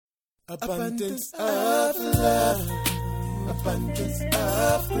Abundance of love, abundance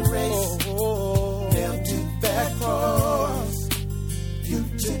of grace. Nailed to that cross, you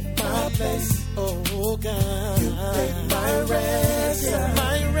took my place. Oh God, you paid my ransom,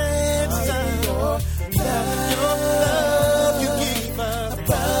 Your love, you gave us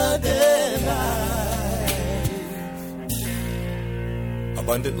abundant life.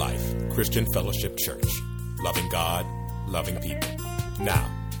 Abundant Life Christian Fellowship Church. Loving God, loving people.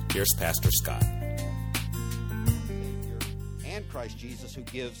 Now, here's Pastor Scott. And Christ Jesus, who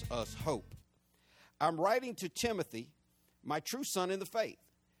gives us hope. I'm writing to Timothy, my true son in the faith.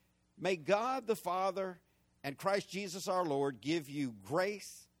 May God the Father and Christ Jesus our Lord give you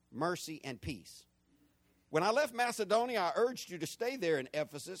grace, mercy, and peace. When I left Macedonia, I urged you to stay there in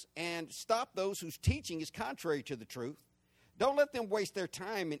Ephesus and stop those whose teaching is contrary to the truth. Don't let them waste their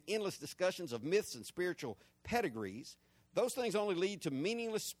time in endless discussions of myths and spiritual pedigrees. Those things only lead to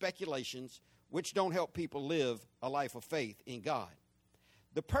meaningless speculations which don't help people live a life of faith in God.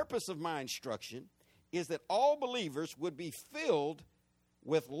 The purpose of my instruction is that all believers would be filled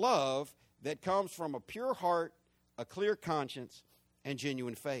with love that comes from a pure heart, a clear conscience, and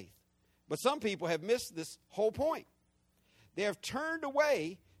genuine faith. But some people have missed this whole point. They have turned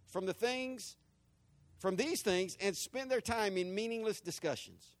away from these things and spend their time in meaningless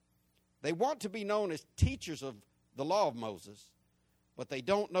discussions. They want to be known as teachers of the law of Moses, but they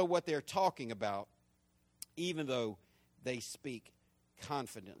don't know what they're talking about, even though they speak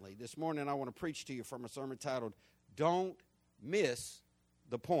confidently. This morning I want to preach to you from a sermon titled, Don't Miss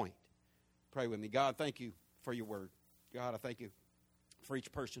the Point. Pray with me. God, thank you for your word. God, I thank you for each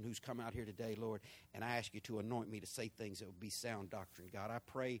person who's come out here today, Lord, and I ask you to anoint me to say things that would be sound doctrine. God, I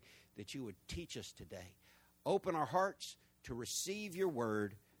pray that you would teach us today. Open our hearts to receive your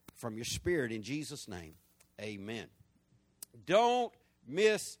word from your Spirit in Jesus' name. Amen. Don't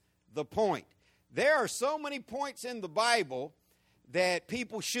miss the point. There are so many points in the Bible that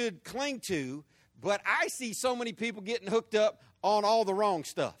people should cling to, but I see so many people getting hooked up on all the wrong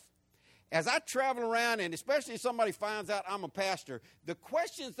stuff. As I travel around, and especially if somebody finds out I'm a pastor, the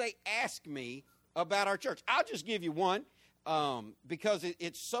questions they ask me about our church, I'll just give you one because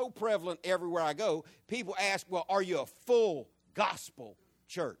it's so prevalent everywhere I go. People ask, well, are you a full gospel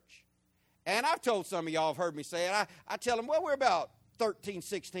church? And I've told some of y'all have heard me say it. I tell them, well, we're about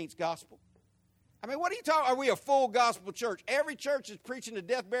 13/16 gospel. I mean, what are you talking? Are we a full gospel church? Every church is preaching the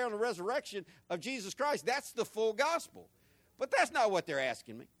death, burial, and the resurrection of Jesus Christ. That's the full gospel. But that's not what they're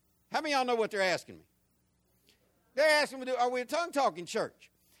asking me. How many of y'all know what they're asking me? They're asking me, are we a tongue-talking church?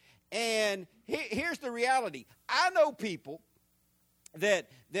 And here's the reality. I know people that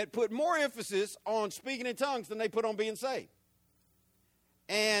put more emphasis on speaking in tongues than they put on being saved.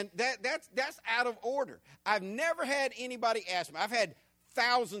 And that's out of order. I've never had anybody ask me. I've had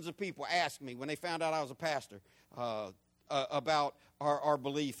thousands of people ask me when they found out I was a pastor about our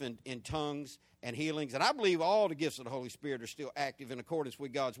belief in tongues and healings. And I believe all the gifts of the Holy Spirit are still active in accordance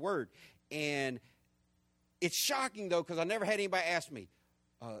with God's word. And it's shocking, though, because I never had anybody ask me,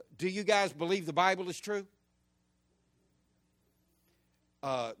 do you guys believe the Bible is true?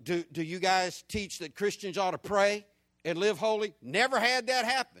 Do you guys teach that Christians ought to pray and live holy? Never had that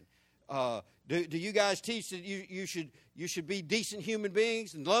happen. Do you guys teach that you should be decent human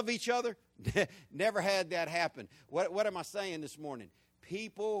beings and love each other? Never had that happen. What am I saying this morning?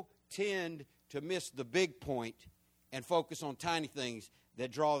 People tend to miss the big point and focus on tiny things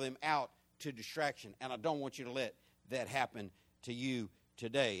that draw them out to distraction. And I don't want you to let that happen to you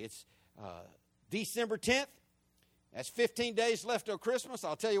today. It's December 10th. That's 15 days left till Christmas.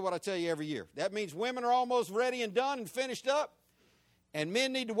 I'll tell you what I tell you every year. That means women are almost ready and done and finished up. And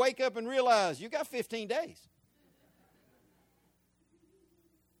men need to wake up and realize you got 15 days.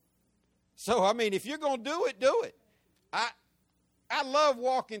 So, I mean, if you're going to do it, do it. I love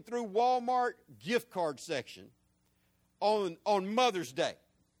walking through Walmart gift card section on Mother's Day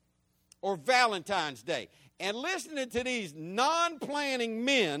or Valentine's Day and listening to these non-planning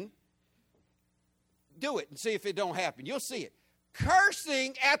men do it and see if it don't happen. You'll see it.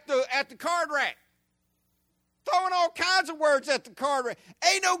 Cursing at the card rack. Throwing all kinds of words at the card rack.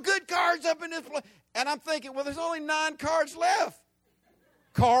 Ain't no good cards up in this place. And I'm thinking, well, there's only 9 cards left.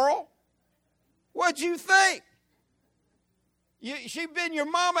 Carl, what'd you think? She's been your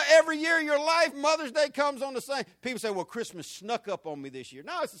mama every year of your life. Mother's Day comes on the same. People say, well, Christmas snuck up on me this year.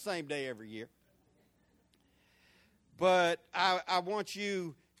 No, it's the same day every year. But I want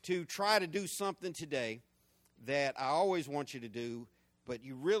you to try to do something today that I always want you to do, but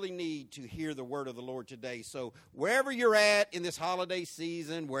you really need to hear the word of the Lord today. So wherever you're at in this holiday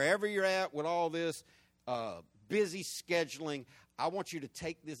season, wherever you're at with all this busy scheduling, I want you to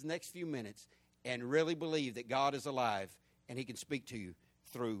take this next few minutes and really believe that God is alive and he can speak to you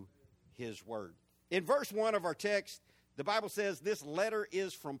through his word. In verse 1 of our text, the Bible says, this letter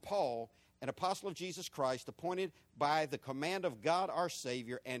is from Paul, an apostle of Jesus Christ, appointed by the command of God our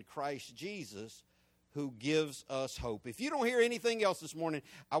Savior and Christ Jesus, who gives us hope. If you don't hear anything else this morning,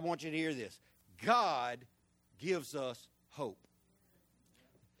 I want you to hear this. God gives us hope.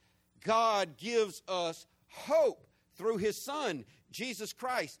 God gives us hope through his Son, Jesus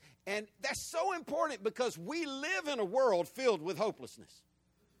Christ. And that's so important because we live in a world filled with hopelessness.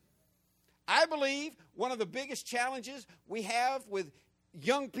 I believe one of the biggest challenges we have with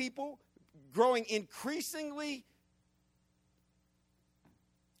young people growing increasingly,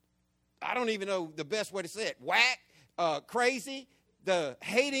 I don't even know the best way to say it, whack, crazy, the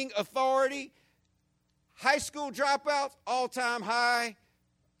hating authority, high school dropouts, all-time high,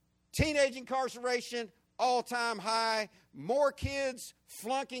 teenage incarceration, all-time high, more kids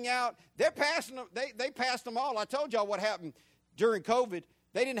flunking out. They're passing them, they passed them all. I told y'all what happened during COVID.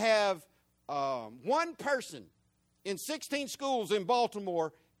 They didn't have one person in 16 schools in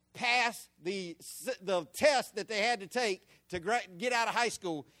Baltimore pass the test that they had to take to get out of high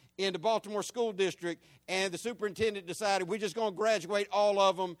school in the Baltimore School District, and the superintendent decided we're just going to graduate all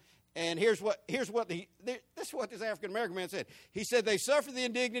of them. And this is what this African-American man said. He said they suffer the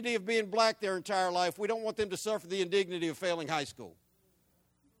indignity of being black their entire life. We don't want them to suffer the indignity of failing high school.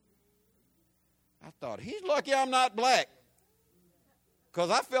 I thought, he's lucky I'm not black, because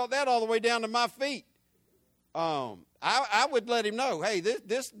I felt that all the way down to my feet. I would let him know, hey,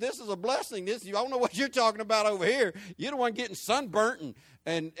 this is a blessing. I don't know what you're talking about over here. You're the one getting sunburnt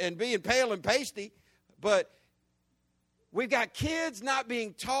and being pale and pasty. But we've got kids not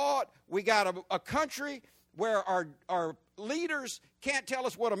being taught. We got a country where our leaders can't tell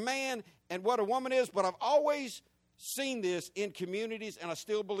us what a man and what a woman is. But I've always seen this in communities, and I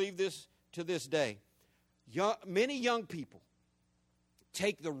still believe this to this day. Many young people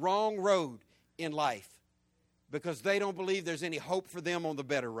take the wrong road in life because they don't believe there's any hope for them on the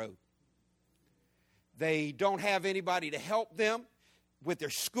better road. They don't have anybody to help them with their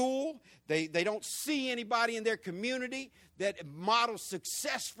school. They don't see anybody in their community that models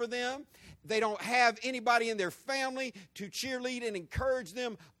success for them. They don't have anybody in their family to cheerlead and encourage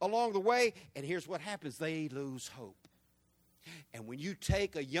them along the way. And here's what happens. They lose hope. And when you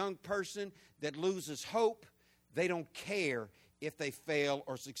take a young person that loses hope, they don't care if they fail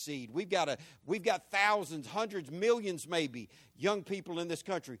or succeed. We've got thousands, hundreds, millions maybe, young people in this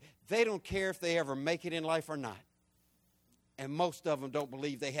country. They don't care if they ever make it in life or not. And most of them don't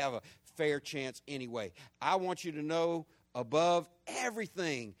believe they have a fair chance anyway. I want you to know above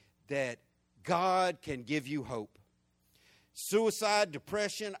everything that God can give you hope. Suicide,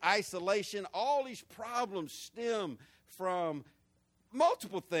 depression, isolation, all these problems stem from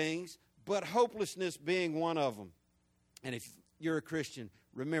multiple things, but hopelessness being one of them. And if you're a Christian,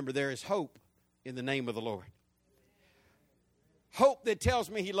 remember there is hope in the name of the Lord. Hope that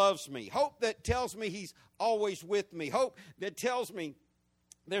tells me he loves me. Hope that tells me he's always with me. Hope that tells me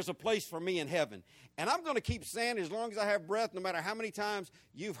there's a place for me in heaven. And I'm going to keep saying it as long as I have breath, no matter how many times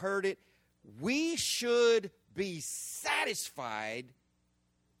you've heard it. We should be satisfied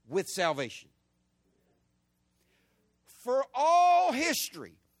with salvation. For all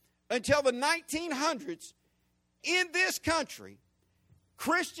history, until the 1900s, in this country,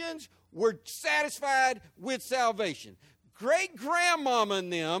 Christians were satisfied with salvation. Great-grandmama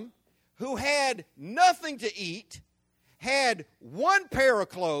and them, who had nothing to eat, had one pair of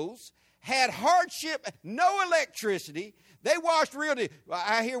clothes, had hardship, no electricity. They washed real.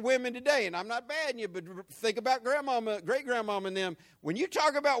 I hear women today, and I'm not badding you, but think about grandmama, great-grandmama and them. When you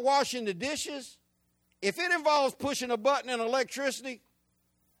talk about washing the dishes, if it involves pushing a button and electricity,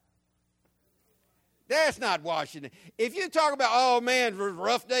 that's not washing it. If you talk about, oh man, it was a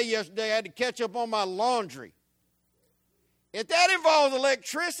rough day yesterday, I had to catch up on my laundry. If that involves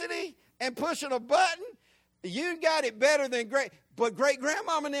electricity and pushing a button, you got it better than great. But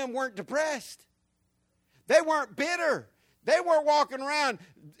great-grandmama and them weren't depressed. They weren't bitter. They weren't walking around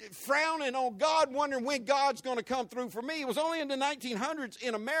frowning on God, wondering when God's going to come through for me. It was only in the 1900s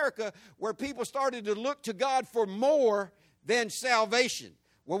in America where people started to look to God for more than salvation.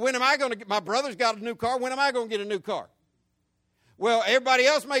 Well, when am I going to get, my brother's got a new car, when am I going to get a new car? Well, everybody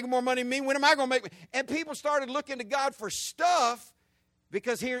else making more money than me, when am I going to make, and people started looking to God for stuff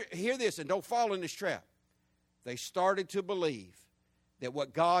because hear this, and don't fall in this trap. They started to believe that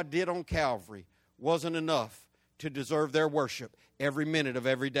what God did on Calvary wasn't enough to deserve their worship every minute of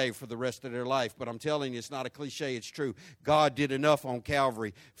every day for the rest of their life. But I'm telling you, it's not a cliche, it's true. God did enough on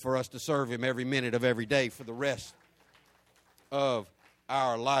Calvary for us to serve him every minute of every day for the rest of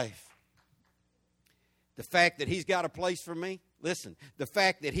our life. The fact that he's got a place for me, listen, the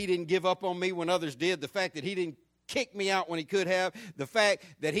fact that he didn't give up on me when others did, the fact that he didn't kick me out when he could have, the fact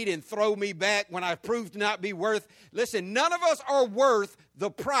that he didn't throw me back when I proved to not be worth. Listen, none of us are worth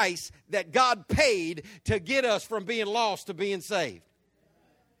the price that God paid to get us from being lost to being saved.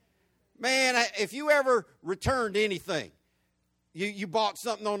 Man, if you ever returned anything, you bought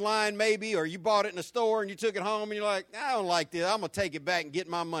something online maybe, or you bought it in a store and you took it home and you're like, I don't like this, I'm going to take it back and get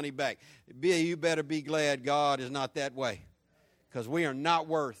my money back. You better be glad God is not that way, because we are not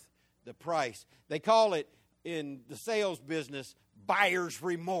worth the price. They call it in the sales business buyer's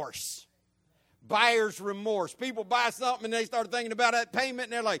remorse. Buyer's remorse. People buy something and they start thinking about that payment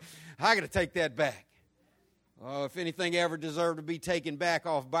and they're like, I got to take that back. Oh, if anything ever deserved to be taken back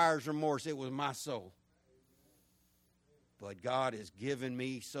off buyer's remorse, it was my soul. But God has given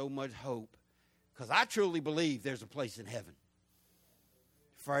me so much hope, because I truly believe there's a place in heaven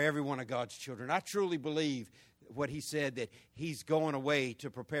for every one of God's children. I truly believe what he said, that he's going away to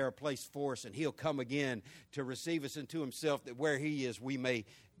prepare a place for us, and he'll come again to receive us into himself, that where he is, we may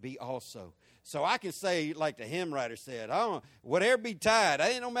be also. So I can say, like the hymn writer said, whatever betide, it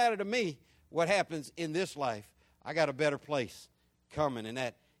ain't no matter to me what happens in this life. I got a better place coming, and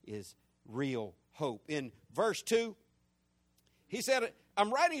that is real hope. In verse 2, he said,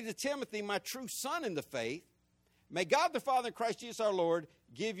 I'm writing to Timothy, my true son in the faith. May God the Father and Christ Jesus our Lord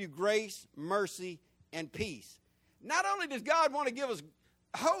give you grace, mercy, and peace. Not only does God want to give us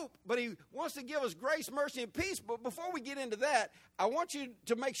hope, but he wants to give us grace, mercy, and peace. But before we get into that, I want you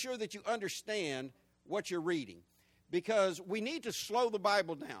to make sure that you understand what you're reading, because we need to slow the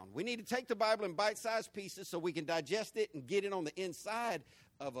Bible down. We need to take the Bible in bite-sized pieces so we can digest it and get it on the inside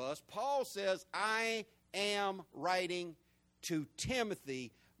of us. Paul says, I am writing to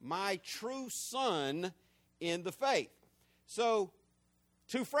Timothy, my true son in the faith. So,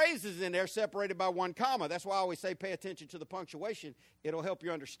 two phrases in there separated by one comma. That's why I always say pay attention to the punctuation. It'll help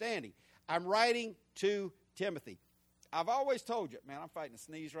your understanding. I'm writing to Timothy. I've always told you, man, I'm fighting a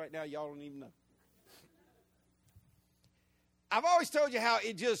sneeze right now. Y'all don't even know. I've always told you how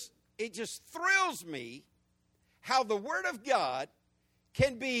it just thrills me how the Word of God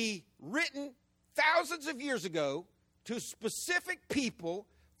can be written thousands of years ago to specific people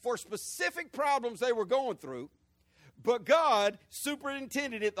for specific problems they were going through, but God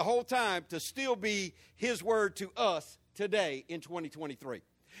superintended it the whole time to still be his word to us today in 2023.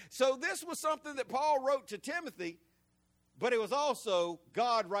 So this was something that Paul wrote to Timothy, but it was also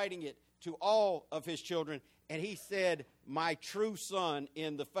God writing it to all of his children, and he said, my true son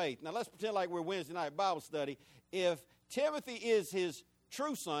in the faith. Now let's pretend like we're Wednesday night Bible study. If Timothy is his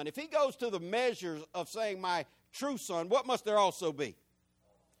true son, if he goes to the measures of saying my true son, what must there also be?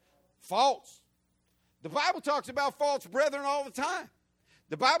 False. The Bible talks about false brethren all the time.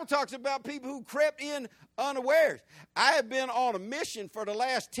 The Bible talks about people who crept in unawares. I have been on a mission for the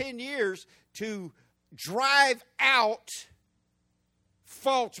last 10 years to drive out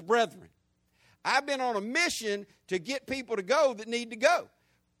false brethren. I've been on a mission to get people to go that need to go.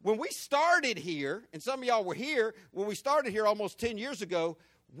 When we started here, and some of y'all were here, when we started here almost 10 years ago,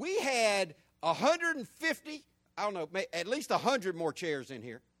 we had 150, I don't know, at least 100 more chairs in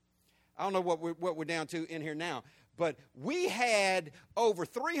here. I don't know what we're down to in here now. But we had over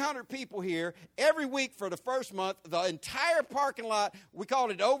 300 people here every week for the first month. The entire parking lot, we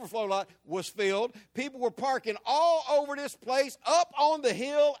called it the overflow lot, was filled. People were parking all over this place, up on the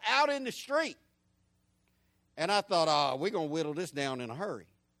hill, out in the street. And I thought, we're going to whittle this down in a hurry.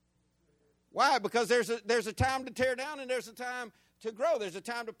 Why? Because there's a time to tear down and there's a time to grow. There's a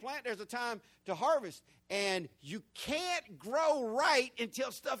time to plant. There's a time to harvest. And you can't grow right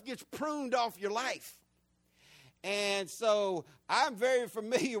until stuff gets pruned off your life. And so I'm very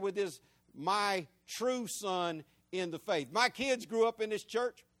familiar with this, my true son in the faith. My kids grew up in this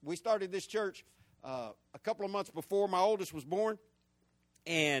church. We started this church a couple of months before my oldest was born.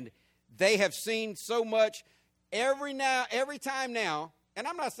 And they have seen so much every time now. And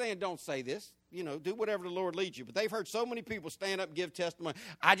I'm not saying don't say this. Do whatever the Lord leads you. But they've heard so many people stand up and give testimony.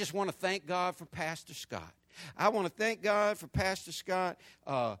 I just want to thank God for Pastor Scott. I want to thank God for Pastor Scott.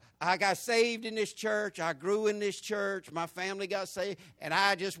 I got saved in this church. I grew in this church. My family got saved. And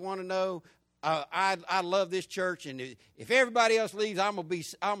I just want to know, I love this church. And if everybody else leaves, I'm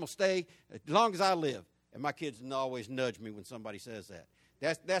gonna stay as long as I live. And my kids always nudge me when somebody says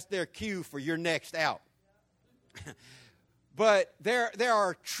that. That's their cue for you're next out. But there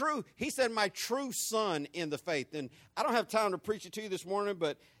are true, he said, my true son in the faith. And I don't have time to preach it to you this morning,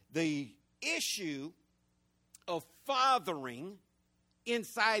 but the issue of fathering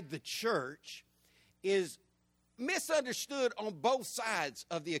inside the church is misunderstood on both sides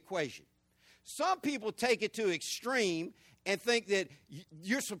of the equation. Some people take it to extreme and think that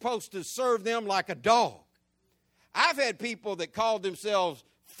you're supposed to serve them like a dog. I've had people that called themselves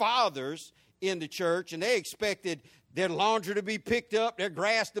fathers in the church, and they expected their laundry to be picked up, their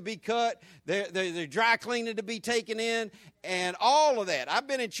grass to be cut, their dry cleaning to be taken in, and all of that. I've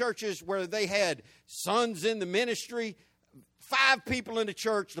been in churches where they had sons in the ministry, 5 people in the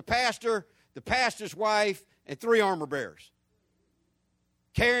church, the pastor, the pastor's wife, and 3 armor bearers,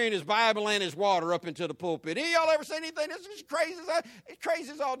 carrying his Bible and his water up into the pulpit. Any of y'all ever seen anything? This is crazy. It's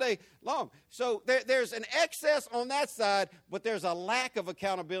crazy all day long. So there's an excess on that side, but there's a lack of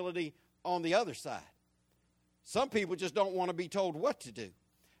accountability on the other side. Some people just don't want to be told what to do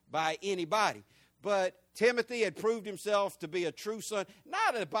by anybody. But Timothy had proved himself to be a true son,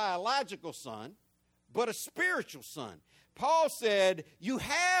 not a biological son, but a spiritual son. Paul said, you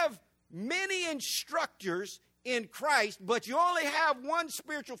have many instructors in Christ, but you only have one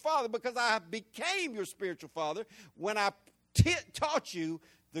spiritual father, because I became your spiritual father when I taught you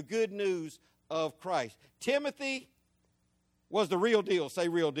the good news of Christ. Timothy was the real deal. Say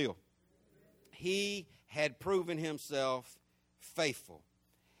real deal. He had proven himself faithful.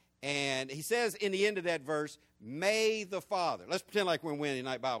 And he says in the end of that verse, may the Father. Let's pretend like we're in Wednesday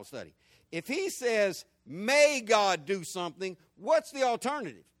night Bible study. If he says, may God do something, what's the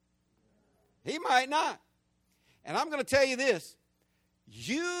alternative? He might not. And I'm going to tell you this.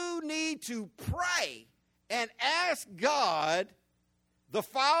 You need to pray and ask God, the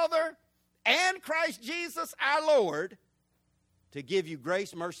Father, and Christ Jesus our Lord, to give you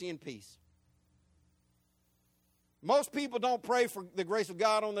grace, mercy, and peace. Most people don't pray for the grace of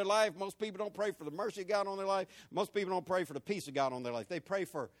God on their life. Most people don't pray for the mercy of God on their life. Most people don't pray for the peace of God on their life. They pray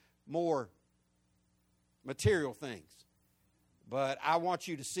for more material things. But I want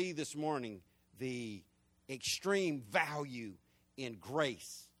you to see this morning the extreme value in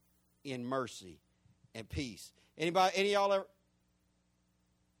grace, in mercy, and peace. Any of y'all ever?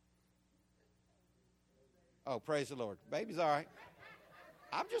 Oh, praise the Lord. Baby's all right.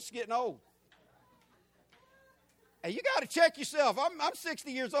 I'm just getting old. Hey, you got to check yourself. I'm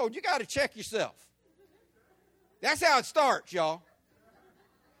 60 years old. You got to check yourself. That's how it starts, y'all.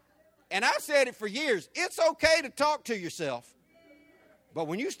 And I've said it for years. It's okay to talk to yourself. But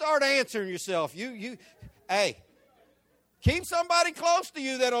when you start answering yourself, hey, keep somebody close to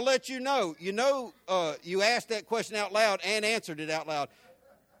you that'll let you know. You asked that question out loud and answered it out loud.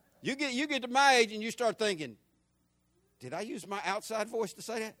 You get to my age and you start thinking, did I use my outside voice to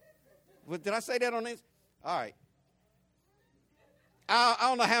say that? Did I say that on this? All right. I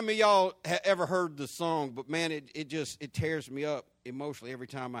don't know how many of y'all have ever heard the song, but man, it tears me up emotionally every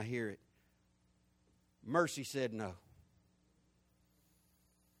time I hear it. Mercy said no.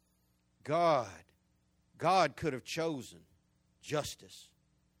 God could have chosen justice,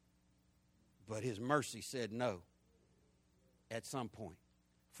 but his mercy said no at some point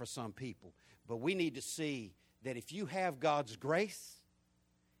for some people. But we need to see that if you have God's grace,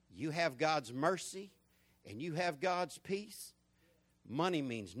 you have God's mercy, and you have God's peace, money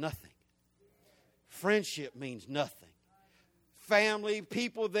means nothing. Friendship means nothing. Family,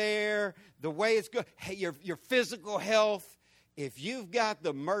 people there, the way it's good, hey, your physical health. If you've got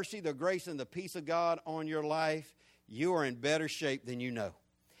the mercy, the grace, and the peace of God on your life, you are in better shape than you know.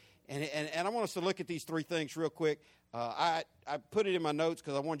 And I want us to look at these 3 things real quick. I put it in my notes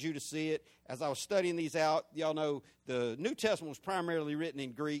because I wanted you to see it. As I was studying these out, y'all know the New Testament was primarily written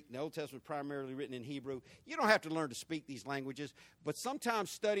in Greek. The Old Testament was primarily written in Hebrew. You don't have to learn to speak these languages, but sometimes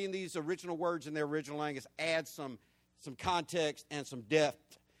studying these original words in their original language adds some context and some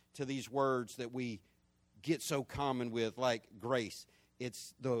depth to these words that we get so common with, like grace.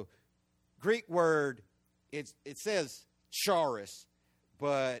 It's the Greek word, it says charis,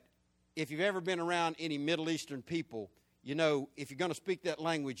 but if you've ever been around any Middle Eastern people, you know, if you're going to speak that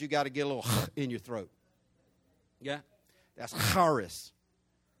language, you got to get a little in your throat. Yeah? That's charis.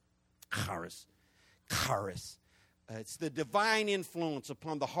 Charis. Charis. It's the divine influence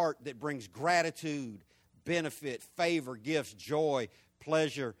upon the heart that brings gratitude, benefit, favor, gifts, joy,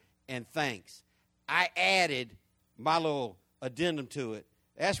 pleasure, and thanks. I added my little addendum to it.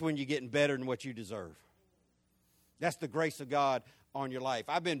 That's when you're getting better than what you deserve. That's the grace of God on your life.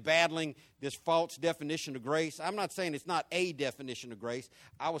 I've been battling this false definition of grace. I'm not saying it's not a definition of grace.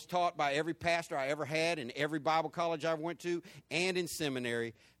 I was taught by every pastor I ever had in every Bible college I went to and in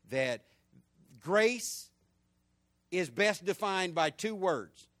seminary that grace is best defined by 2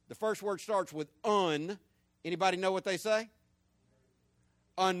 words. The first word starts with un. Anybody know what they say?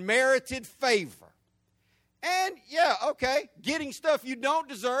 Unmerited favor. And, yeah, okay, getting stuff you don't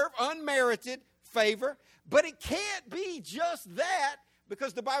deserve, unmerited favor. But it can't be just that,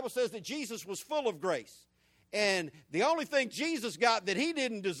 because the Bible says that Jesus was full of grace. And the only thing Jesus got that he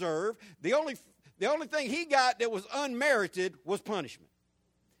didn't deserve, the only thing he got that was unmerited was punishment.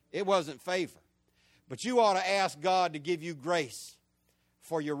 It wasn't favor. But you ought to ask God to give you grace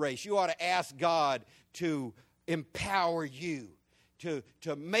for your race. You ought to ask God to empower you, to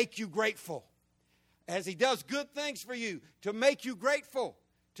make you grateful. As he does good things for you, to make you grateful,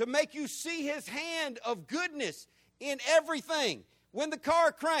 to make you see his hand of goodness in everything. When the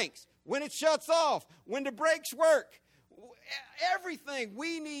car cranks, when it shuts off, when the brakes work, everything.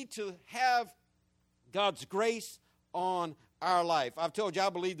 We need to have God's grace on our life. I've told you, I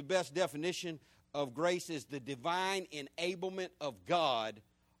believe the best definition of grace is the divine enablement of God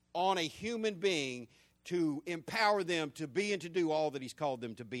on a human being to empower them to be and to do all that he's called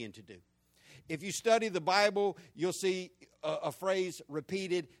them to be and to do. If you study the Bible, you'll see a phrase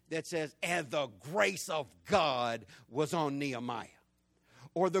repeated that says, and the grace of God was on Nehemiah.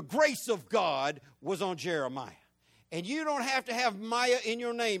 Or the grace of God was on Jeremiah. And you don't have to have Maya in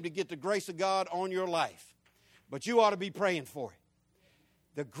your name to get the grace of God on your life. But you ought to be praying for it.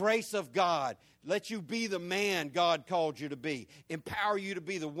 The grace of God. Let you be the man God called you to be. Empower you to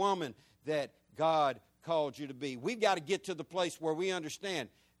be the woman that God called you to be. We've got to get to the place where we understand.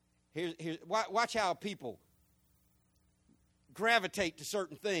 Watch how people gravitate to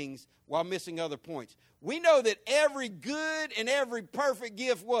certain things while missing other points. We know that every good and every perfect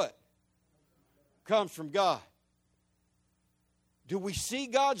gift, what? Comes from God. Do we see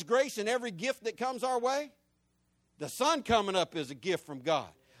God's grace in every gift that comes our way? The sun coming up is a gift from God.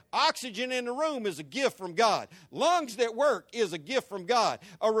 Oxygen in the room is a gift from God. Lungs that work is a gift from God.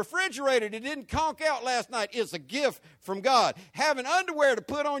 A refrigerator that didn't conk out last night is a gift from God. Having underwear to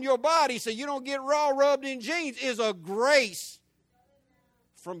put on your body so you don't get raw rubbed in jeans is a grace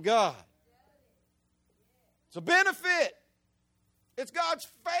from God. It's a benefit. It's God's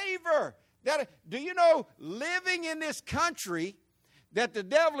favor. Do you know, living in this country that the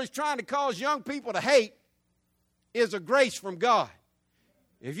devil is trying to cause young people to hate is a grace from God.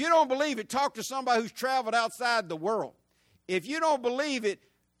 If you don't believe it, talk to somebody who's traveled outside the world. If you don't believe it,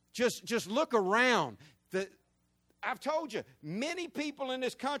 just look around. I've told you, many people in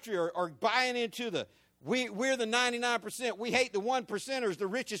this country are buying into we're the 99%. We hate the 1%ers, the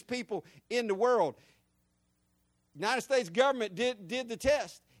richest people in the world. United States government did the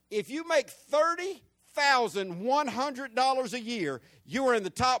test. If you make $30,100 a year, you are in the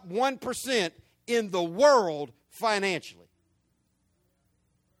top 1% in the world financially.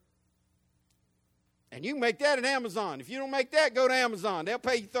 And you can make that at Amazon. If you don't make that, go to Amazon. They'll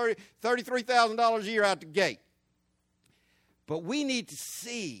pay you $33,000 a year out the gate. But we need to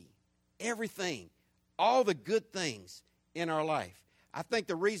see everything, all the good things in our life. I think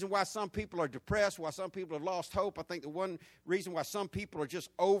the reason why some people are depressed, why some people have lost hope, I think the one reason why some people are just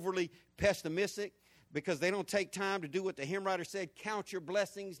overly pessimistic, because they don't take time to do what the hymn writer said, count your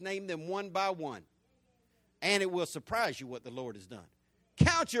blessings, name them one by one. And it will surprise you what the Lord has done.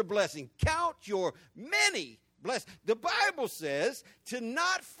 Count your blessing. Count your many blessings. The Bible says to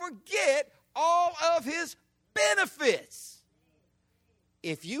not forget all of his benefits.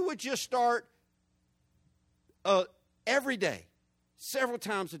 If you would just start every day, several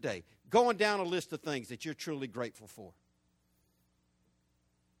times a day, going down a list of things that you're truly grateful for.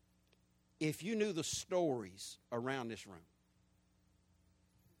 If you knew the stories around this room,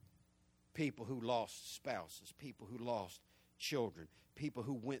 people who lost spouses, people who lost children, people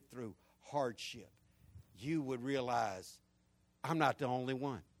who went through hardship, you would realize I'm not the only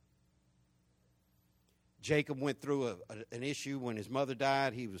one. Jacob went through an issue when his mother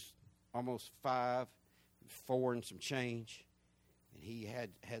died. He was almost 5, 4 and some change. And he had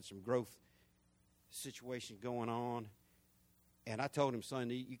some growth situation going on. And I told him,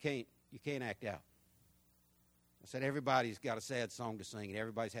 son, you can't act out. I said, everybody's got a sad song to sing, and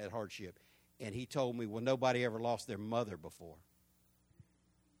everybody's had hardship. And he told me, well, nobody ever lost their mother before.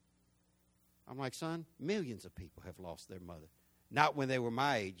 I'm like, son, millions of people have lost their mother. Not when they were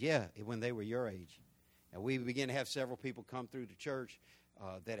my age. Yeah, when they were your age. And we began to have several people come through the church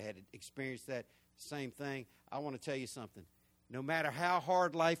that had experienced that same thing. I want to tell you something. No matter how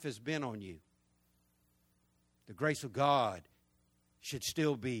hard life has been on you, the grace of God should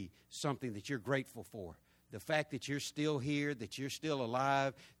still be something that you're grateful for. The fact that you're still here, that you're still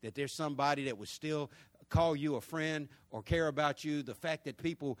alive, that there's somebody that would still call you a friend or care about you, the fact that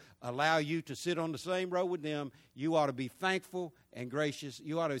people allow you to sit on the same row with them, you ought to be thankful and gracious.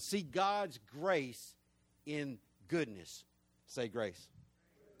 You ought to see God's grace in goodness. Say grace.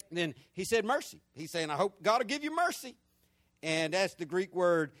 And then he said mercy. He's saying, I hope God will give you mercy. And that's the Greek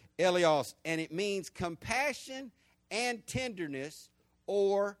word eleos. And it means compassion and tenderness,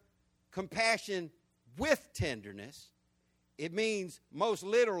 or compassion with tenderness. It means most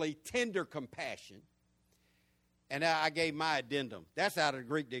literally tender compassion. And I gave my addendum. That's out of the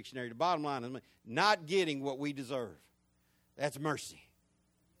Greek dictionary. The bottom line is not getting what we deserve. That's mercy.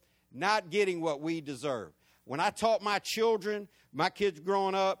 Not getting what we deserve. When I taught my children, my kids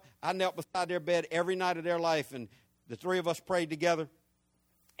growing up, I knelt beside their bed every night of their life, and the three of us prayed together.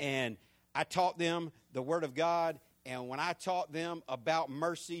 And I taught them the Word of God. And when I taught them about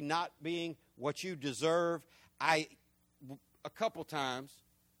mercy not being what you deserve, a couple times,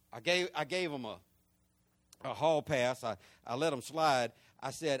 I gave them a hall pass. I let them slide.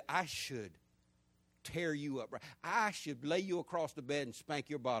 I said, I should tear you up. I should lay you across the bed and spank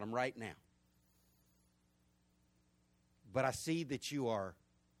your bottom right now. But I see that you are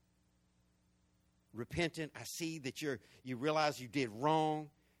repentant. I see that you realize you did wrong,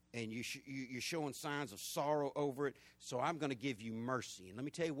 and you're showing signs of sorrow over it. So I'm going to give you mercy. And let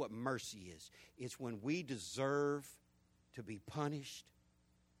me tell you what mercy is. It's when we deserve to be punished,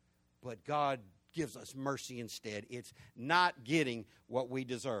 but God gives us mercy instead. It's not getting what we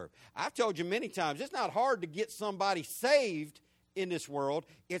deserve. I've told you many times, it's not hard to get somebody saved in this world.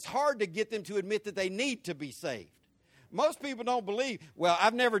 It's hard to get them to admit that they need to be saved. Most people don't believe, well,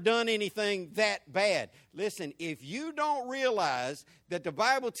 I've never done anything that bad. Listen, if you don't realize that the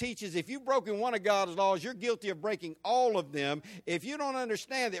Bible teaches if you've broken one of God's laws, you're guilty of breaking all of them. If you don't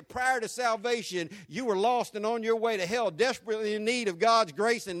understand that prior to salvation, you were lost and on your way to hell, desperately in need of God's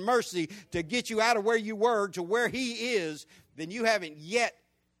grace and mercy to get you out of where you were to where He is, then you haven't yet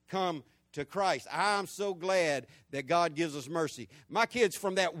come to Christ. I'm so glad that God gives us mercy. My kids,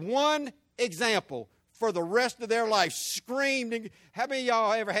 from that one example, for the rest of their life, screamed. How many of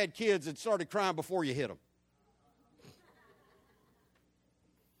y'all ever had kids that started crying before you hit them?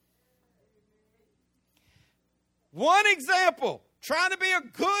 One example, trying to be a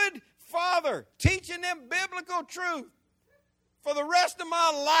good father, teaching them biblical truth. For the rest of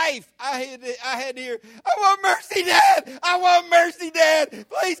my life, I had to hear, I want mercy, Dad. I want mercy, Dad.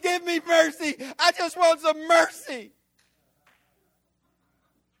 Please give me mercy. I just want some mercy.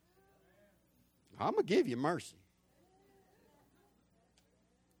 I'm going to give you mercy.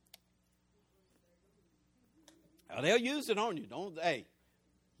 Now, they'll use it on you. Hey,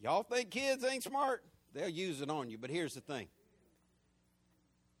 y'all think kids ain't smart? They'll use it on you. But here's the thing.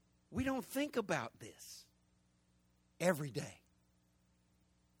 We don't think about this every day.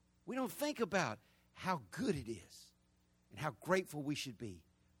 We don't think about how good it is and how grateful we should be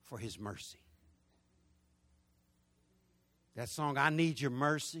for His mercy. That song, I Need Your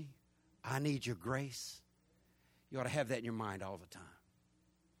Mercy, I Need Your Grace. You ought to have that in your mind all the time.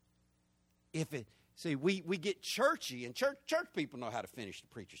 We get churchy, and church people know how to finish the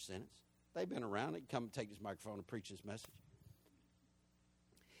preacher's sentence. They've been around. They can come and take this microphone and preach this message.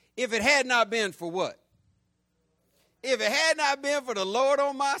 If it had not been for what? If it had not been for the Lord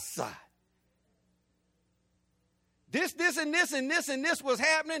on my side. This, and this, and this, and this was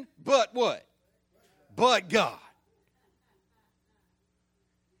happening, but what? But God.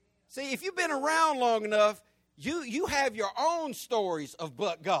 See, if you've been around long enough, you have your own stories of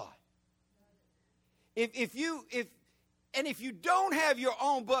but God. If you don't have your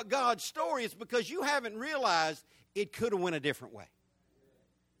own but God story, it's because you haven't realized it could have went a different way.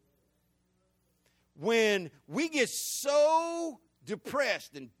 When we get so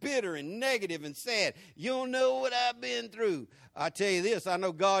depressed and bitter and negative and sad, you don't know what I've been through. I tell you this, I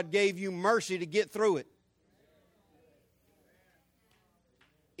know God gave you mercy to get through it.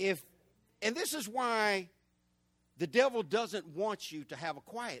 And this is why the devil doesn't want you to have a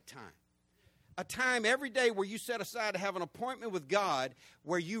quiet time. A time every day where you set aside to have an appointment with God,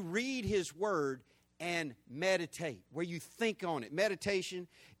 where you read His Word and meditate, where you think on it. Meditation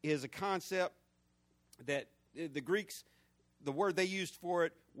is a concept that the Greeks, the word they used for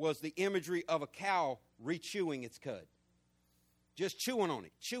it was the imagery of a cow re-chewing its cud. Just chewing on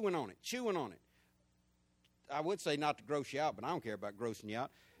it, chewing on it, chewing on it. I would say not to gross you out, but I don't care about grossing you out.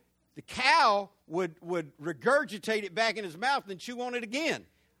 The cow would regurgitate it back in his mouth and chew on it again,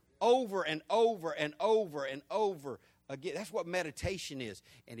 over and over and over and over again. That's what meditation is.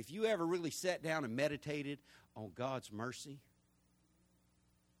 And if you ever really sat down and meditated on God's mercy,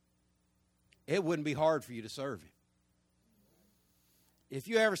 it wouldn't be hard for you to serve Him. If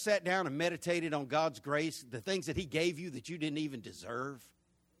you ever sat down and meditated on God's grace, the things that He gave you that you didn't even deserve,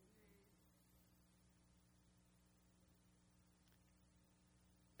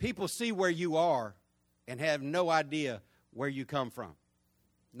 people see where you are and have no idea where you come from.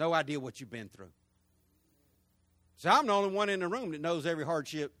 No idea what you've been through. So I'm the only one in the room that knows every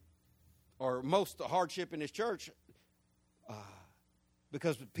hardship or most of the hardship in this church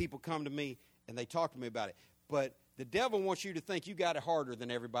because people come to me and they talk to me about it. But the devil wants you to think you got it harder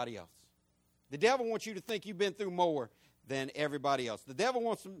than everybody else. The devil wants you to think you've been through more than everybody else. The devil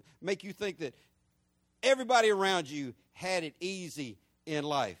wants to make you think that everybody around you had it easy in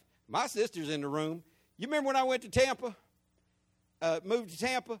life. My sister's in the room. You remember when I went to Tampa, moved to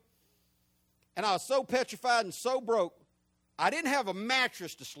Tampa, and I was so petrified and so broke, I didn't have a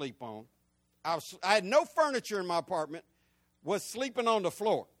mattress to sleep on. I had no furniture in my apartment, was sleeping on the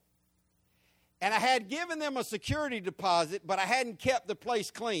floor. And I had given them a security deposit, but I hadn't kept the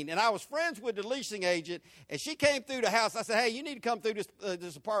place clean. And I was friends with the leasing agent, and she came through the house. I said, hey, you need to come through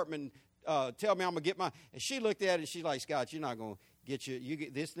this apartment and tell me I'm going to get mine. And she looked at it, and she's like, Scott, you're not going to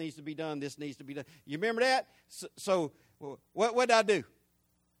get this needs to be done, this needs to be done. You remember that? So what did I do?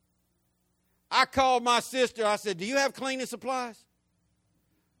 I called my sister. I said, do you have cleaning supplies?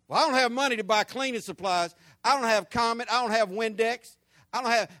 Well, I don't have money to buy cleaning supplies. I don't have Comet. I don't have Windex.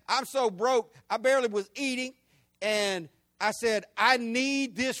 I'm so broke, I barely was eating. And I said, I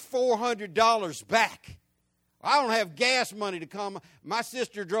need this $400 back. I don't have gas money to come. My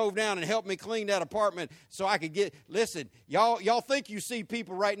sister drove down and helped me clean that apartment so I could get, listen, y'all think you see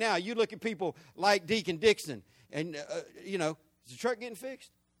people right now. You look at people like Deacon Dixon. And, is the truck getting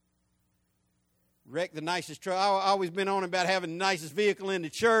fixed? Wrecked the nicest truck. I've always been on about having the nicest vehicle in the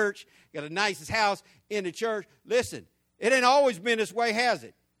church, got the nicest house in the church. Listen, it ain't always been this way, has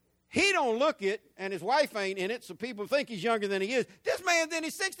it? He don't look it, and his wife ain't in it, so people think he's younger than he is. This man's in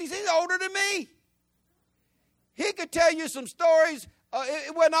his 60s. He's older than me. He could tell you some stories.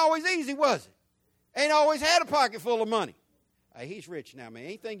 It wasn't always easy, was it? Ain't always had a pocket full of money. Hey, he's rich now, man.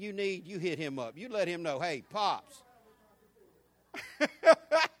 Anything you need, you hit him up. You let him know, hey, Pops.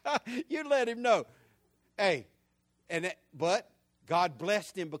 You let him know. Hey, but God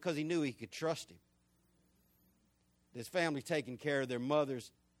blessed him because he knew he could trust him. This family taking care of their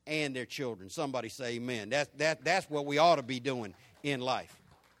mothers and their children. Somebody say amen. That's what we ought to be doing in life.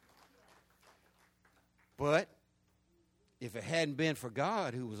 But if it hadn't been for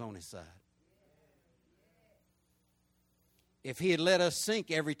God who was on his side, if he had let us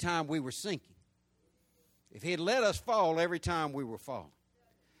sink every time we were sinking, if he had let us fall every time we were falling,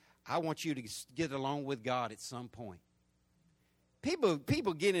 I want you to get along with God at some point. People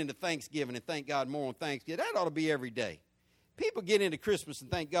get into Thanksgiving and thank God more on Thanksgiving. That ought to be every day. People get into Christmas and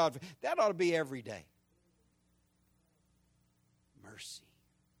thank God. That ought to be every day. Mercy.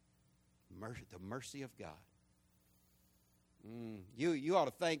 The mercy of God. You ought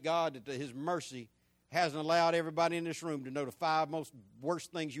to thank God that his mercy hasn't allowed everybody in this room to know the 5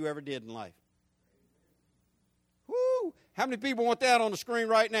 worst things you ever did in life. Woo! How many people want that on the screen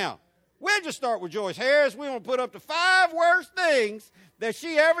right now? We'll just start with Joyce Harris. We want to put up the 5 worst things that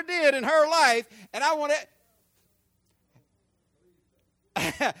she ever did in her life. And I want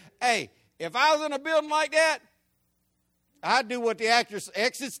to... Hey, if I was in a building like that, I'd do what the actress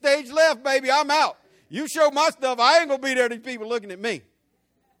exit stage left, baby. I'm out. You show my stuff, I ain't going to be there. These people looking at me.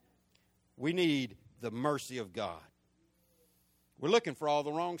 We need the mercy of God. We're looking for all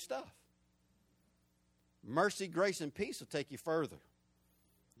the wrong stuff. Mercy, grace, and peace will take you further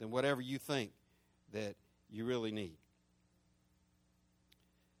than whatever you think that you really need.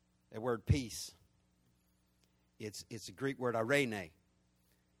 That word peace, it's a Greek word, irene.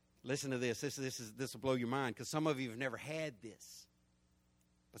 Listen to this. This will blow your mind because some of you have never had this,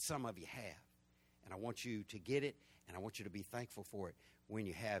 but some of you have. And I want you to get it, and I want you to be thankful for it when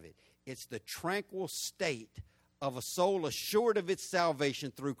you have it. It's the tranquil state of a soul assured of its salvation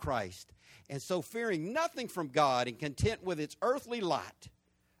through Christ, and so fearing nothing from God and content with its earthly lot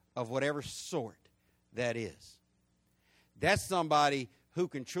of whatever sort that is. That's somebody who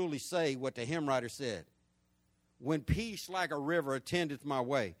can truly say what the hymn writer said. When peace like a river attendeth my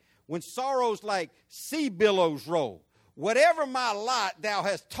way, when sorrows like sea billows roll, whatever my lot thou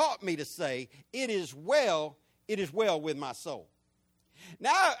hast taught me to say, it is well with my soul.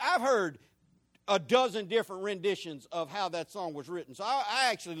 Now, I've heard a dozen different renditions of how that song was written. So I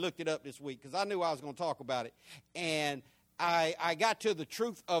actually looked it up this week because I knew I was going to talk about it. And I got to the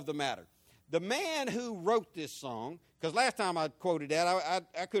truth of the matter. The man who wrote this song, because last time I quoted that,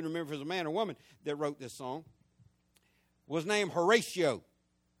 I couldn't remember if it was a man or woman that wrote this song, was named Horatio.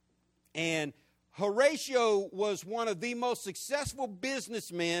 And Horatio was one of the most successful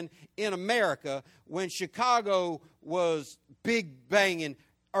businessmen in America when Chicago was big banging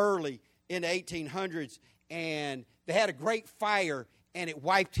early in the 1800s. And they had a great fire, and it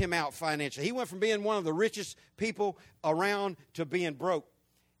wiped him out financially. He went from being one of the richest people around to being broke.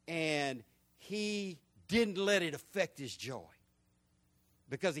 And he didn't let it affect his joy.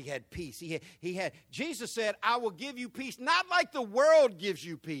 Because he had peace. He had. Jesus said, I will give you peace, not like the world gives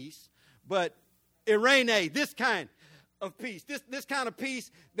you peace, but irene, this kind of peace. This kind of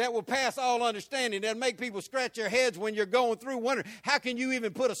peace that will pass all understanding, that'll make people scratch their heads when you're going through, wondering, how can you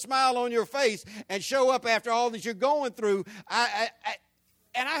even put a smile on your face and show up after all that you're going through?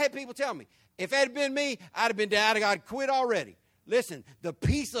 And I had people tell me, if it had been me, I'd have been down, I'd quit already. Listen, the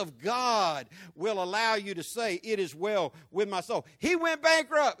peace of God will allow you to say, it is well with my soul. He went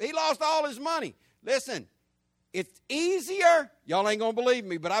bankrupt. He lost all his money. Listen, it's easier. Y'all ain't going to believe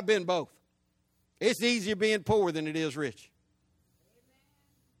me, but I've been both. It's easier being poor than it is rich.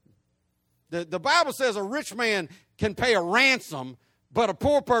 The Bible says a rich man can pay a ransom, but a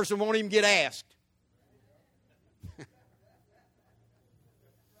poor person won't even get asked.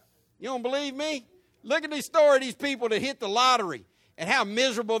 You don't believe me? Look at the story of these people that hit the lottery and how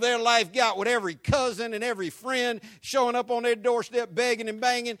miserable their life got with every cousin and every friend showing up on their doorstep begging and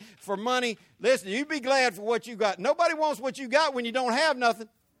banging for money. Listen, you be glad for what you got. Nobody wants what you got when you don't have nothing.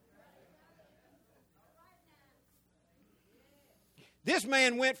 This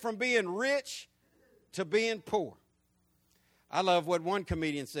man went from being rich to being poor. I love what one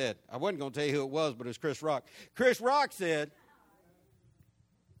comedian said. I wasn't going to tell you who it was, but it was Chris Rock. Chris Rock said,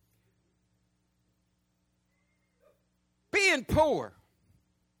 being poor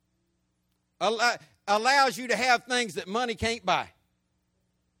allows you to have things that money can't buy.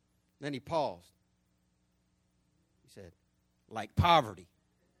 Then he paused. He said, like poverty.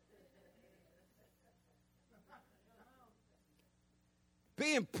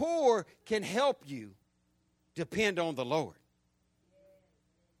 Being poor can help you depend on the Lord.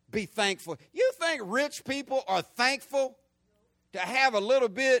 Be thankful. You think rich people are thankful to have a little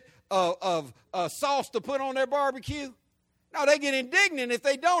bit of sauce to put on their barbecue? No, they get indignant if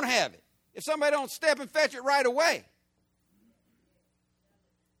they don't have it. If somebody don't step and fetch it right away.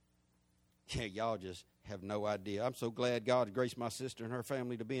 Yeah, y'all just have no idea. I'm so glad God graced my sister and her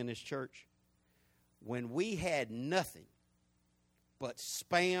family to be in this church. When we had nothing but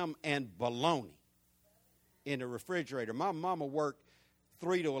Spam and bologna in the refrigerator. My mama worked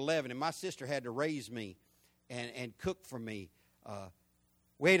 3 to 11, and my sister had to raise me and cook for me.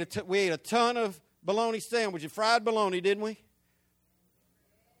 We ate a ton of bologna sandwiches, fried bologna, didn't we?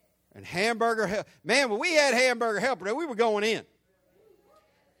 And hamburger. Man, when we had hamburger helper, we were going in.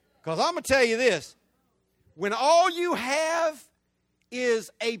 Because I'm going to tell you this. When all you have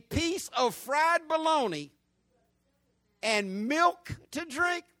is a piece of fried bologna and milk to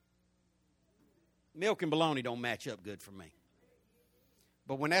drink, milk and bologna don't match up good for me.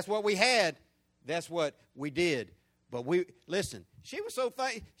 But when that's what we had, that's what we did. But listen, she was so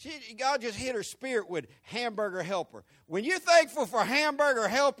God just hit her spirit with hamburger helper. When you're thankful for hamburger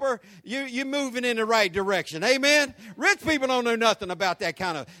helper, you're moving in the right direction. Amen? Rich people don't know nothing about that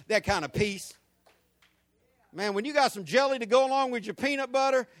kind of peace. Man, when you got some jelly to go along with your peanut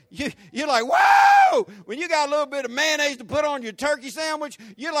butter, you're like, whoa! When you got a little bit of mayonnaise to put on your turkey sandwich,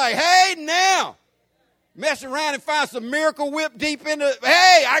 you're like, hey, now. Mess around and find some Miracle Whip deep in the,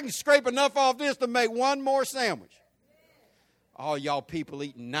 hey, I can scrape enough off this to make one more sandwich. All y'all people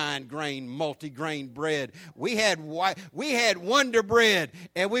eating 9-grain, multi-grain bread. We had Wonder Bread,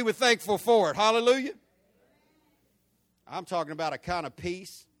 and we were thankful for it. Hallelujah. I'm talking about a kind of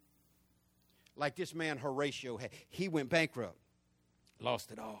peace like this man Horatio had. He went bankrupt,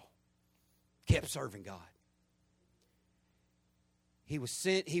 lost it all, kept serving God. He was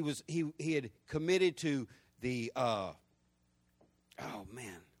sent. He had committed to the what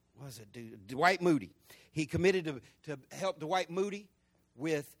was it? Dwight Moody. He committed to help Dwight Moody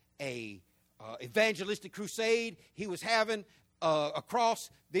with a evangelistic crusade he was having across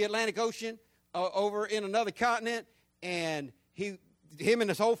the Atlantic Ocean over in another continent, and him and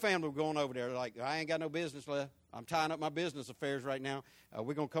his whole family were going over there. They're like, I ain't got no business left. I'm tying up my business affairs right now.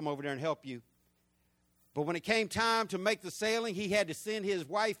 We're going to come over there and help you. But when it came time to make the sailing, he had to send his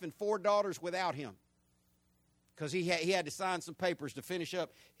wife and 4 daughters without him because he had to sign some papers to finish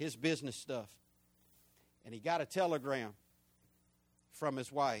up his business stuff. And he got a telegram from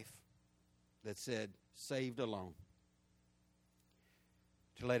his wife that said, saved alone,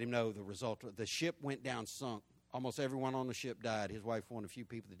 to let him know the result. The ship went down, sunk. Almost everyone on the ship died. His wife, one of the few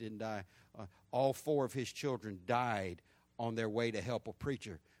people that didn't die. All 4 of his children died on their way to help a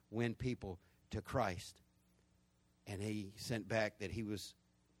preacher win people to Christ. And he sent back that he was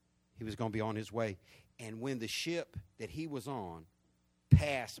going to be on his way. And when the ship that he was on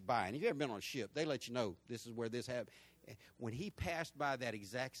passed by, and if you've ever been on a ship, they let you know this is where this happened. When he passed by that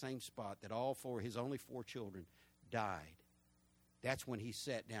exact same spot that his only 4 children died, that's when he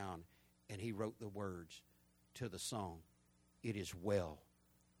sat down And he wrote the words to the song, "It is well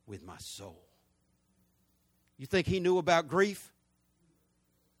with my soul." You think he knew about grief?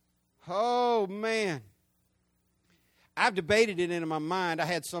 Oh, man. I've debated it in my mind. I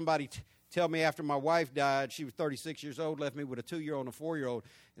had somebody tell me after my wife died, she was 36 years old, left me with a 2-year-old and a 4-year-old.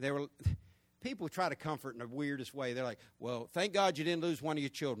 And people try to comfort in the weirdest way. They're like, well, thank God you didn't lose one of your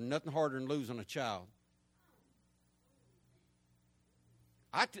children. Nothing harder than losing a child.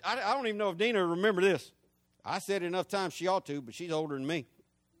 I don't even know if Dina will remember this. I said it enough times she ought to, but she's older than me.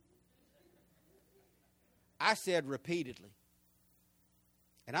 I said repeatedly,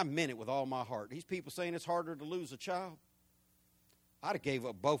 and I meant it with all my heart. These people saying it's harder to lose a child. I'd have gave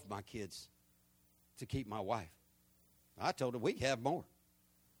up both my kids to keep my wife. I told her we could have more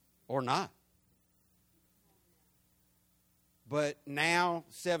or not. But now,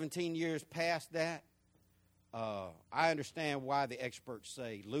 17 years past that, I understand why the experts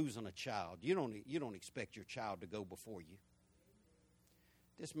say losing a child. You don't expect your child to go before you.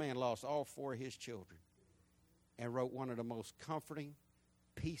 This man lost all 4 of his children and wrote one of the most comforting,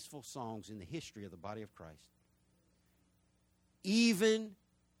 peaceful songs in the history of the body of Christ. Even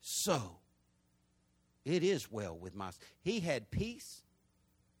so, it is well with my soul. He had peace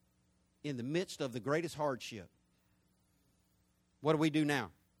in the midst of the greatest hardship. What do we do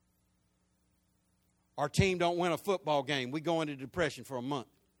now? Our team don't win a football game. We go into depression for a month.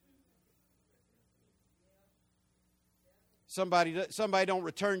 Somebody don't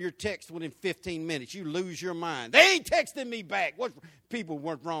return your text within 15 minutes. You lose your mind. They ain't texting me back. People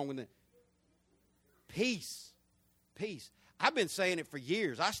weren't wrong with it. Peace. Peace. I've been saying it for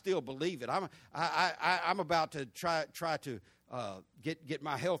years. I still believe it. I'm about to try to get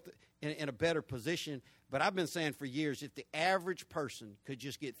my health in a better position. But I've been saying for years, if the average person could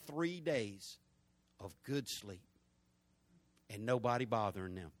just get 3 days of good sleep and nobody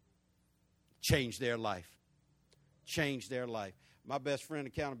bothering them, change their life. Change their life. My best friend,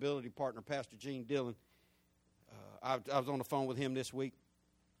 accountability partner, Pastor Gene Dillon, I was on the phone with him this week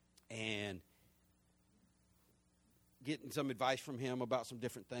and getting some advice from him about some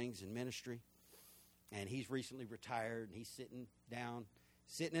different things in ministry. And he's recently retired, and he's sitting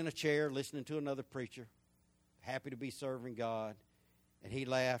in a chair, listening to another preacher, happy to be serving God. And he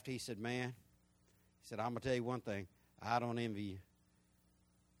laughed. He said, man, I'm going to tell you one thing. I don't envy you.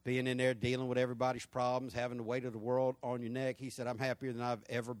 Being in there, dealing with everybody's problems, having the weight of the world on your neck. He said, I'm happier than I've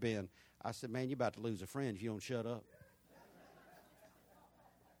ever been. I said, man, you're about to lose a friend if you don't shut up.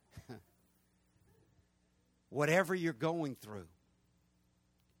 Whatever you're going through,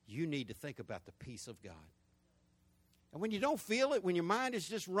 you need to think about the peace of God. And when you don't feel it, when your mind is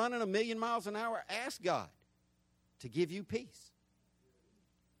just running 1,000,000 miles an hour, ask God to give you peace.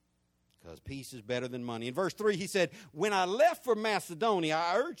 Because peace is better than money. In verse 3, he said, when I left for Macedonia,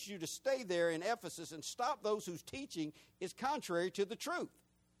 I urged you to stay there in Ephesus and stop those whose teaching is contrary to the truth.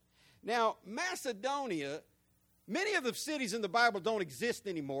 Now, Macedonia, many of the cities in the Bible don't exist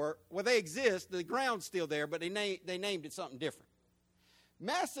anymore. Well, they exist. The ground's still there, but they named it something different.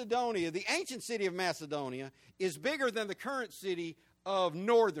 Macedonia, the ancient city of Macedonia, is bigger than the current city of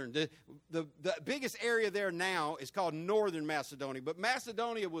northern. The biggest area there now is called Northern Macedonia, but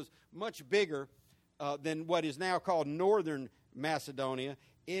Macedonia was much bigger than what is now called Northern Macedonia.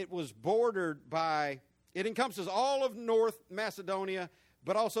 It was bordered by, it encompasses all of North Macedonia,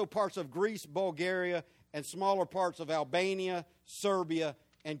 but also parts of Greece, Bulgaria, and smaller parts of Albania, Serbia,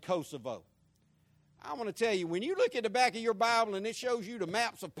 and Kosovo. I want to tell you, when you look at the back of your Bible and it shows you the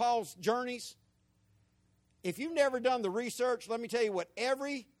maps of Paul's journeys, if you've never done the research, let me tell you what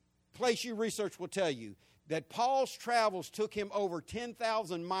every place you research will tell you, that Paul's travels took him over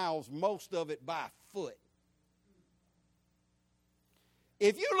 10,000 miles, most of it by foot.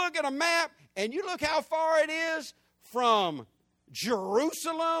 If you look at a map and you look how far it is from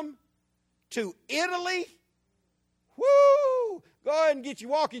Jerusalem to Italy, whoo, go ahead and get your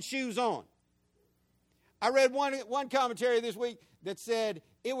walking shoes on. I read one commentary this week that said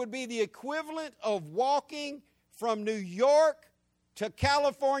it would be the equivalent of walking from New York to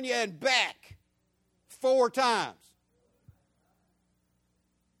California and back 4 times.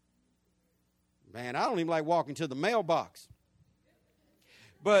 Man, I don't even like walking to the mailbox.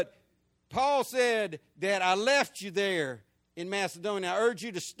 But Paul said that I left you there in Macedonia. I urge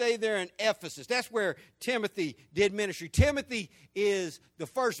you to stay there in Ephesus. That's where Timothy did ministry. Timothy is the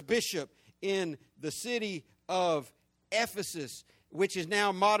first bishop in the city of Ephesus, which is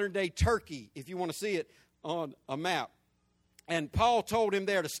now modern-day Turkey, if you want to see it on a map. And Paul told him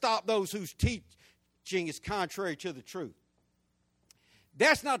there to stop those whose teaching is contrary to the truth.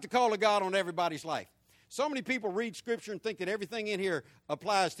 That's not the call of God on everybody's life. So many people read Scripture and think that everything in here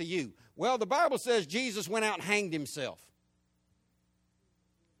applies to you. Well, the Bible says Jesus went out and hanged himself.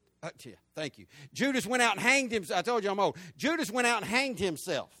 Yeah, thank you. Judas went out and hanged himself. I told you I'm old. Judas went out and hanged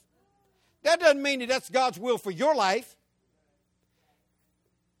himself. That doesn't mean that that's God's will for your life.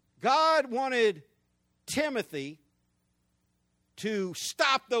 God wanted Timothy to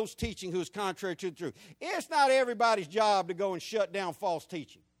stop those teaching who is contrary to the truth. It's not everybody's job to go and shut down false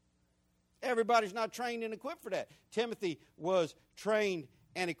teaching. Everybody's not trained and equipped for that. Timothy was trained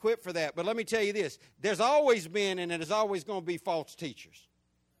and equipped for that. But let me tell you this. There's always been and there's always going to be false teachers.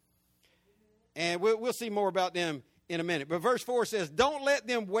 And we'll see more about them in a minute. But verse 4 says, don't let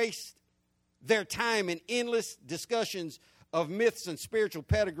them waste their time in endless discussions of myths and spiritual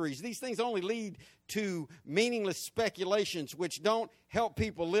pedigrees. These things only lead to meaningless speculations which don't help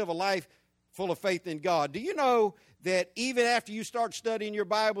people live a life full of faith in God. Do you know that even after you start studying your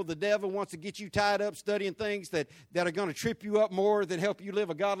Bible, the devil wants to get you tied up studying things that are going to trip you up more than help you live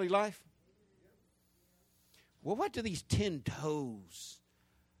a godly life? Well, what do these 10 toes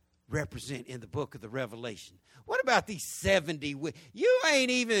represent in the book of the Revelation? What about these 70? You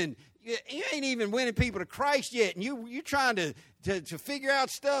ain't even winning people to Christ yet, and you trying to figure out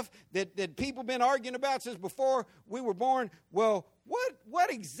stuff that people been arguing about since before we were born. Well,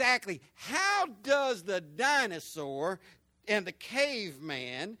 what exactly? How does the dinosaur and the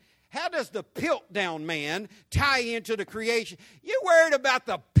caveman? How does the Piltdown man tie into the creation? You're worried about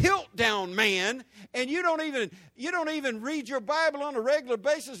the Piltdown man, and you don't even read your Bible on a regular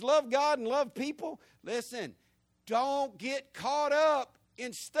basis, love God and love people. Listen, don't get caught up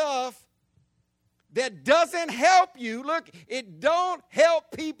in stuff that doesn't help you. Look, it don't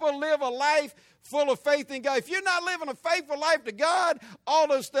help people live a life full of faith in God. If you're not living a faithful life to God, all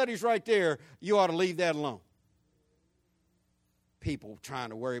those studies right there, you ought to leave that alone. People trying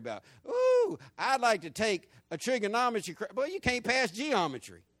to worry about, I'd like to take a trigonometry class. Well, you can't pass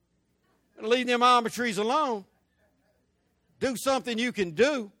geometry. Leave them geometries alone. Do something you can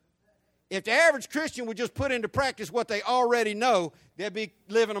do. If the average Christian would just put into practice what they already know, they'd be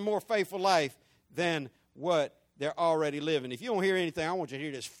living a more faithful life than what they're already living. If you don't hear anything, I want you to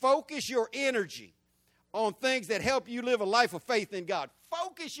hear this. Focus your energy on things that help you live a life of faith in God.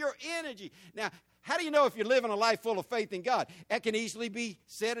 Focus your energy. Now, how do you know if you're living a life full of faith in God? That can easily be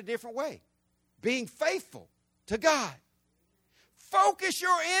said a different way. Being faithful to God. Focus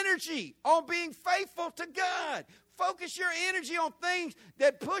your energy on being faithful to God. Focus your energy on things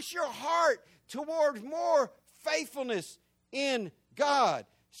that push your heart towards more faithfulness in God.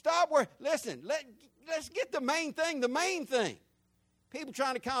 Stop where, listen, let's get the main thing. People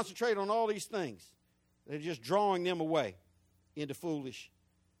trying to concentrate on all these things. They're just drawing them away into foolish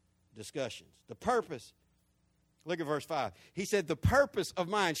discussions. The purpose, look at verse 5. He said, the purpose of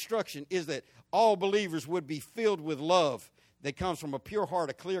my instruction is that all believers would be filled with love that comes from a pure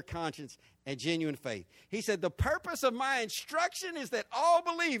heart, a clear conscience, and genuine faith. He said, the purpose of my instruction is that all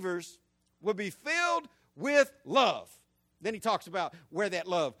believers would be filled with love. Then he talks about where that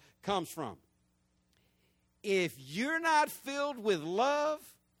love comes from. If you're not filled with love,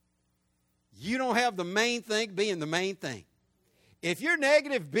 you don't have the main thing being the main thing. If you're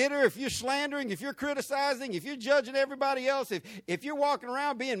negative, bitter, if you're slandering, if you're criticizing, if you're judging everybody else, if you're walking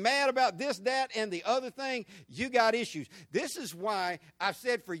around being mad about this, that, and the other thing, you got issues. This is why I've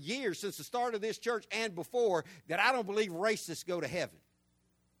said for years, since the start of this church and before, that I don't believe racists go to heaven.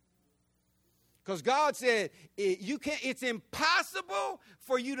 Because God said it's impossible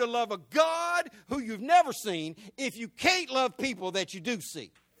for you to love a God who you've never seen if you can't love people that you do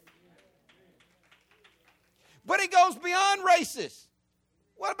see. But it goes beyond racist.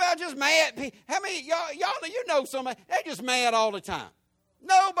 What about just mad people? How many y'all you know somebody, they're just mad all the time.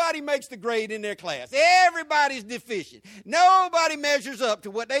 Nobody makes the grade in their class. Everybody's deficient. Nobody measures up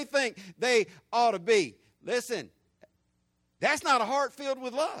to what they think they ought to be. Listen, that's not a heart filled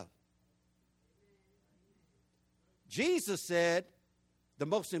with love. Jesus said the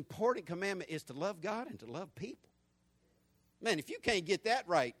most important commandment is to love God and to love people. Man, if you can't get that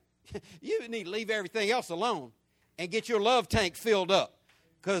right, you need to leave everything else alone and get your love tank filled up.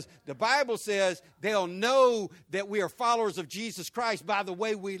 Because the Bible says they'll know that we are followers of Jesus Christ by the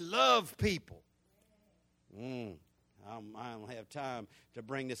way we love people. I don't have time to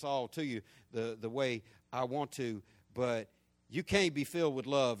bring this all to you the way I want to, but you can't be filled with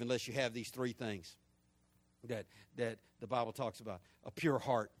love unless you have these three things that the Bible talks about. A pure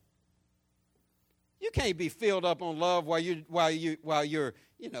heart. You can't be filled up on love while you're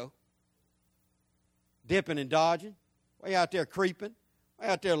dipping and dodging, while you're out there creeping, while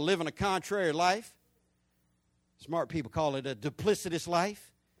you're out there living a contrary life. Smart people call it a duplicitous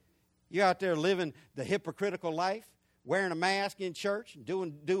life. You're out there living the hypocritical life, wearing a mask in church,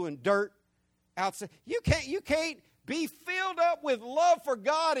 doing dirt outside. You can't be filled up with love for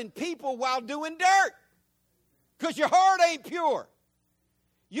God and people while doing dirt, because your heart ain't pure.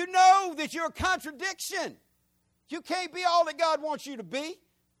 You know that you're a contradiction. You can't be all that God wants you to be,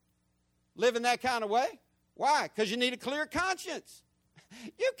 living that kind of way. Why? Because you need a clear conscience.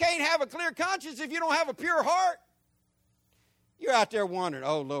 You can't have a clear conscience if you don't have a pure heart. You're out there wondering,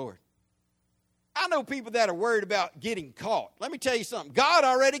 oh, Lord. I know people that are worried about getting caught. Let me tell you something. God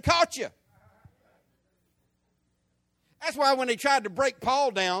already caught you. That's why when they tried to break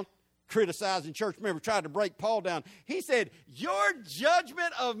Paul down, criticizing church members tried to break Paul down, he said, your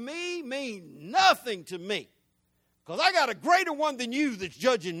judgment of me means nothing to me, because I got a greater one than you that's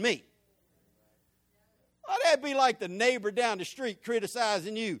judging me. Well, that'd be like the neighbor down the street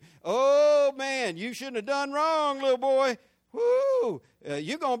criticizing you. Oh, man, you shouldn't have done wrong, little boy. Whoo,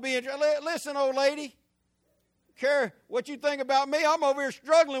 you're going to be in trouble. Listen, old lady, care what you think about me. I'm over here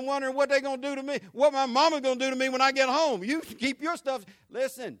struggling, wondering what they're going to do to me, what my mama's going to do to me when I get home. You keep your stuff.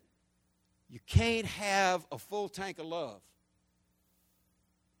 Listen, you can't have a full tank of love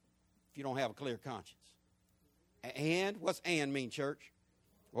if you don't have a clear conscience. And what's and mean, church?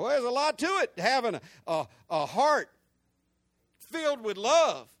 Well, there's a lot to it. Having a heart filled with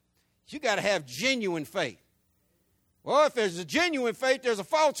love, you got to have genuine faith. Well, if there's a genuine faith, there's a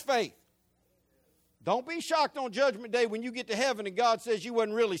false faith. Don't be shocked on Judgment Day when you get to heaven and God says you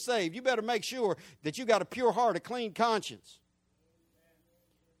wasn't really saved. You better make sure that you got a pure heart, a clean conscience,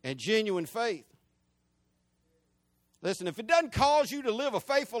 and genuine faith. Listen, if it doesn't cause you to live a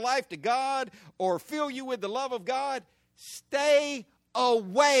faithful life to God or fill you with the love of God, stay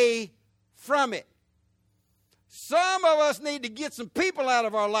away from it. Some of us need to get some people out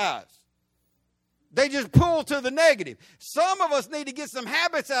of our lives. They just pull to the negative. Some of us need to get some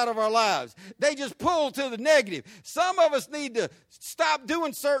habits out of our lives. They just pull to the negative. Some of us need to stop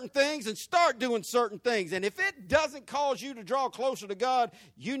doing certain things and start doing certain things. And if it doesn't cause you to draw closer to God,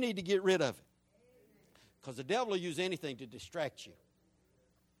 you need to get rid of it. Because the devil will use anything to distract you.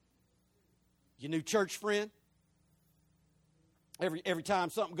 Your new church friend, every time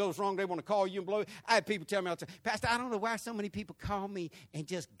something goes wrong, they want to call you and blow you. I had people tell me all the time, Pastor, I don't know why so many people call me and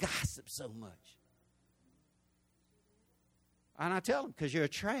just gossip so much. And I tell them, because you're a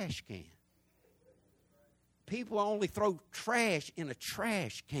trash can. People only throw trash in a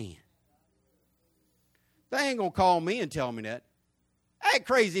trash can. They ain't going to call me and tell me that. Act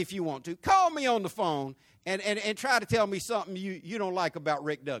crazy if you want to. Call me on the phone and try to tell me something you don't like about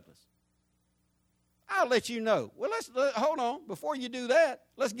Rick Douglas. I'll let you know. Well, hold on. Before you do that,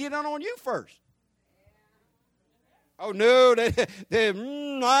 let's get on you first. Oh, no, they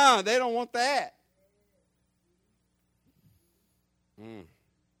don't want that.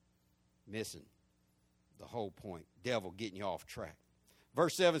 Missing the whole point. Devil getting you off track.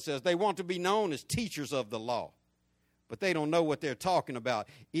 Verse 7 says, they want to be known as teachers of the law, but they don't know what they're talking about,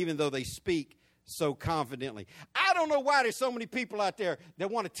 even though they speak so confidently. I don't know why there's so many people out there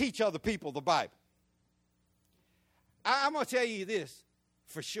that want to teach other people the Bible. I'm going to tell you this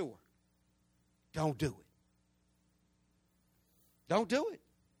for sure. Don't do it. Don't do it.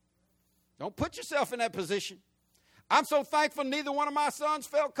 Don't put yourself in that position. I'm so thankful neither one of my sons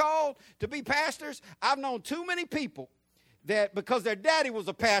felt called to be pastors. I've known too many people that because their daddy was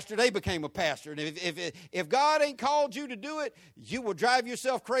a pastor, they became a pastor. And if God ain't called you to do it, you will drive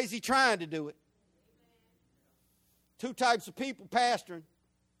yourself crazy trying to do it. Two types of people pastoring,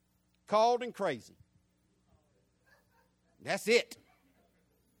 called and crazy. That's it.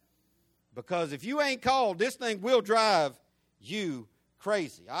 Because if you ain't called, this thing will drive you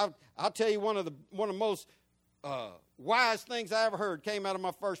crazy. I'll tell you one of the most wise things I ever heard came out of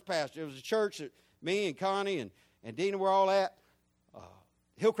my first pastor. It was a church that me and Connie and Dina were all at,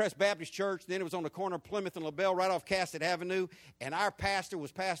 Hillcrest Baptist Church. Then it was on the corner of Plymouth and LaBelle, right off Cassett Avenue. And our pastor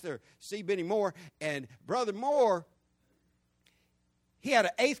was Pastor C. Benny Moore. And Brother Moore, he had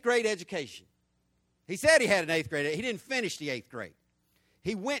an 8th grade education. He said he had an 8th grade. He didn't finish the 8th grade.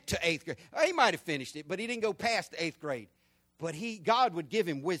 He went to 8th grade. He might have finished it, but he didn't go past the 8th grade. But God would give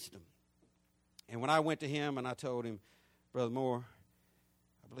him wisdom. And when I went to him and I told him, Brother Moore,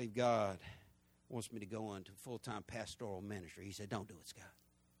 I believe God wants me to go into full-time pastoral ministry. He said, don't do it, Scott.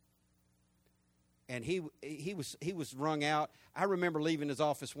 And he was wrung out. I remember leaving his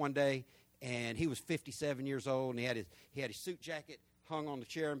office one day, and he was 57 years old, and he had his suit jacket hung on the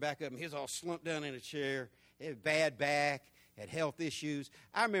chair and back up, and he was all slumped down in a chair. He had a bad back, had health issues.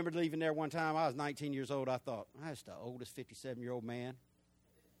 I remember leaving there one time. I was 19 years old. I thought, that's the oldest 57-year-old man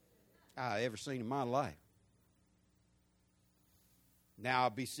I've ever seen in my life. Now I'll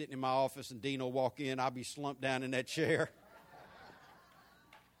be sitting in my office and Dean will walk in. I'll be slumped down in that chair.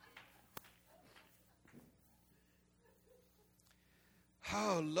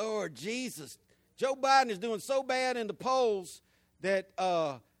 Oh, Lord Jesus. Joe Biden is doing so bad in the polls that,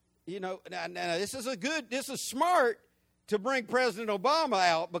 now this is smart to bring President Obama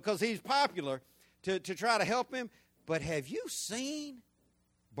out because he's popular to try to help him. But have you seen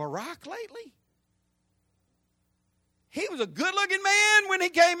Barack lately? He was a good-looking man when he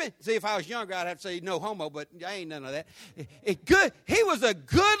came in. See, if I was younger, I'd have to say no homo, but I ain't none of that. He was a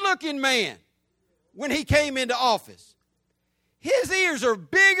good-looking man when he came into office. His ears are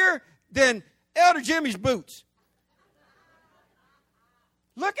bigger than Elder Jimmy's boots.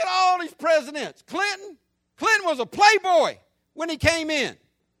 Look at all these presidents. Clinton was a playboy when he came in.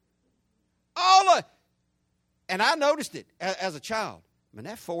 And I noticed it as a child. Man,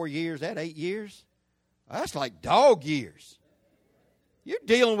 that 4 years, that 8 years, that's like dog years. You're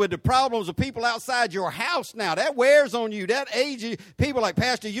dealing with the problems of people outside your house now. That wears on you. That age, people like,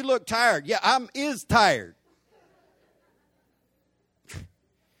 Pastor, you look tired. Yeah, I'm tired.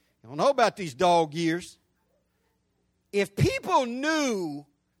 I don't know about these dog years. If people knew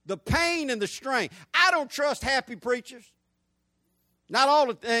the pain and the strain, I don't trust happy preachers. Not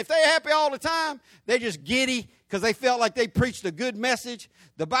all. If they're happy all the time, they're just giddy because they felt like they preached a good message.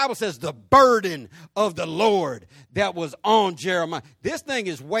 The Bible says the burden of the Lord that was on Jeremiah. This thing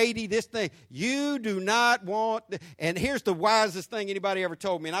is weighty. This thing, you do not want. And here's the wisest thing anybody ever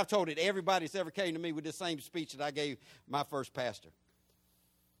told me, and I've told it to everybody that's ever came to me with this same speech that I gave my first pastor.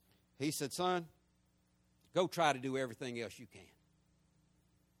 He said, son, go try to do everything else you can.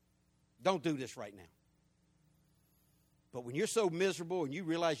 Don't do this right now. But when you're so miserable and you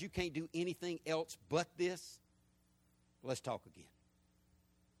realize you can't do anything else but this, let's talk again.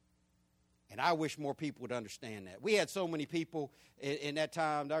 And I wish more people would understand that. We had so many people in that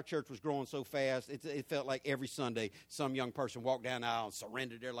time. Our church was growing so fast. It felt like every Sunday some young person walked down the aisle and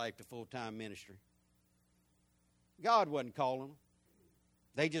surrendered their life to full-time ministry. God wasn't calling them.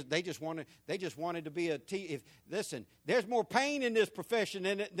 They just wanted to be a listen, there's more pain in this profession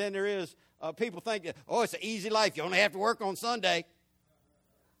than there is people think that, oh, it's an easy life. You only have to work on Sunday.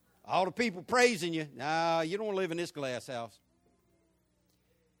 All the people praising you. No, you don't want to live in this glass house.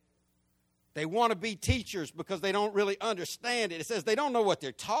 They want to be teachers because they don't really understand it. It says they don't know what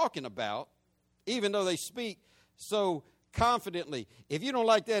they're talking about, even though they speak so confidently. If you don't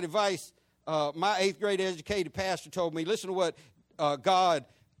like that advice, my 8th grade educated pastor told me, listen to what God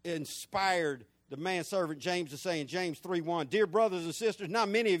inspired the manservant James to say in James 3:1, dear brothers and sisters, not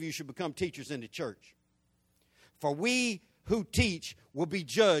many of you should become teachers in the church. For we who teach will be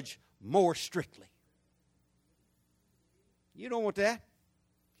judged more strictly. You don't want that.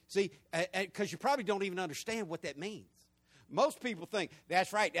 See, because you probably don't even understand what that means. Most people think,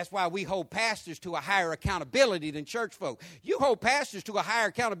 that's right, that's why we hold pastors to a higher accountability than church folk. You hold pastors to a higher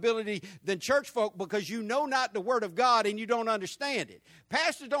accountability than church folk because you know not the Word of God and you don't understand it.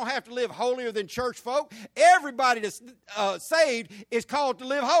 Pastors don't have to live holier than church folk. Everybody that's saved is called to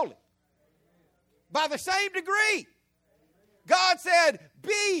live holy. By the same degree. God said,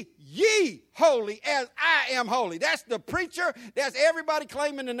 be ye holy as I am holy. That's the preacher. That's everybody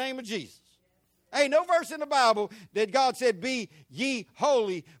claiming the name of Jesus. Ain't no verse in the Bible that God said, be ye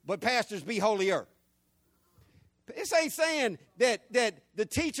holy, but pastors be holier. This ain't saying that the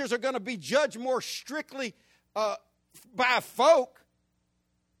teachers are going to be judged more strictly by folk.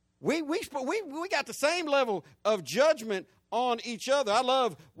 We got the same level of judgment on each other. I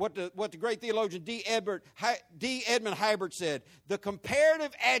love what the great theologian D. Edmund Hybert said. The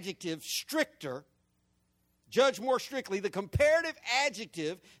comparative adjective stricter, judge more strictly, the comparative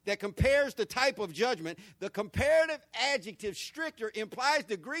adjective that compares the type of judgment, the comparative adjective stricter implies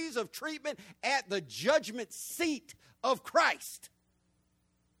degrees of treatment at the judgment seat of Christ.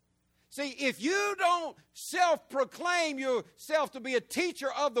 See, if you don't self-proclaim yourself to be a teacher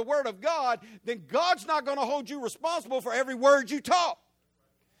of the Word of God, then God's not going to hold you responsible for every word you taught.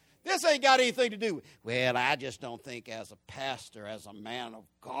 This ain't got anything to do with, well, I just don't think as a pastor, as a man of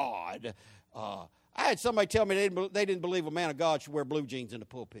God. I had somebody tell me they didn't believe a man of God should wear blue jeans in the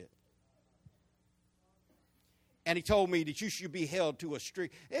pulpit. And he told me that you should be held to a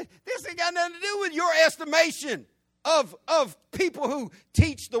strict. This ain't got nothing to do with your estimation of people who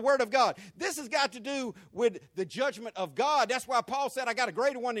teach the Word of God. This has got to do with the judgment of God. That's why Paul said, I got a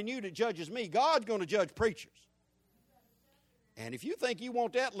greater one than you that judges me. God's going to judge preachers. And if you think you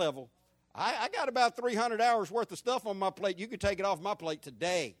want that level, I got about 300 hours worth of stuff on my plate. You can take it off my plate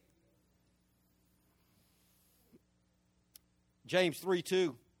today. James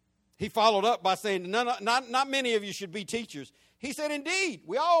 3:2. He followed up by saying, not many of you should be teachers. He said, indeed,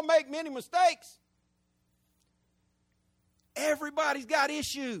 we all make many mistakes. Everybody's got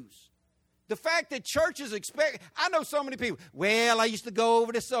issues. The fact that churches expect, I know so many people, well, I used to go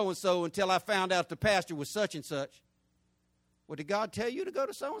over to so-and-so until I found out the pastor was such and such. Well, did God tell you to go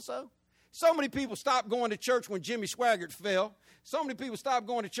to so-and-so? So many people stopped going to church when Jimmy Swaggart fell. So many people stopped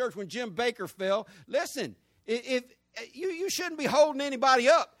going to church when Jim Baker fell. Listen, if you shouldn't be holding anybody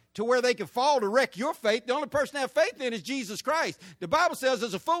up to where they can fall to wreck your faith. The only person to have faith in is Jesus Christ. The Bible says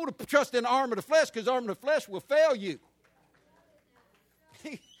there's a fool to trust in the arm of the flesh because the arm of the flesh will fail you.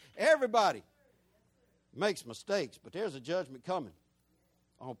 Everybody makes mistakes, but there's a judgment coming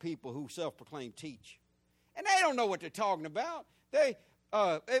on people who self-proclaim teach. And they don't know what they're talking about.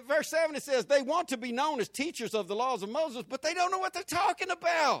 At verse 7 it says they want to be known as teachers of the laws of Moses, but they don't know what they're talking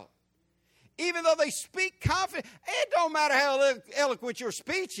about. Even though they speak confident, it don't matter how eloquent your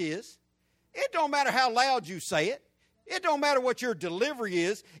speech is. It don't matter how loud you say it. It don't matter what your delivery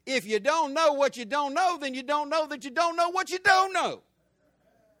is. If you don't know what you don't know, then you don't know that you don't know what you don't know.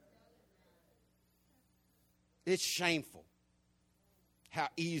 It's shameful how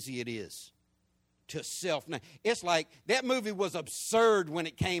easy it is to self-name. It's like that movie was absurd when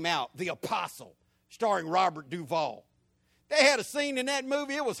it came out, The Apostle, starring Robert Duvall. They had a scene in that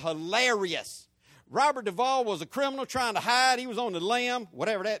movie, it was hilarious. Robert Duvall was a criminal trying to hide. He was on the lam,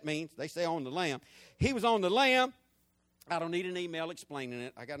 whatever that means. They say on the lam. He was on the lam. I don't need an email explaining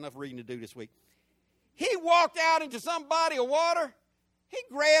it. I got enough reading to do this week. He walked out into some body of water. He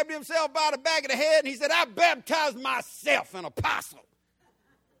grabbed himself by the back of the head and he said, I baptized myself an apostle.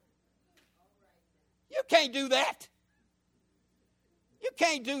 You can't do that. You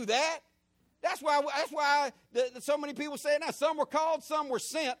can't do that. That's why so many people say now, some were called, some were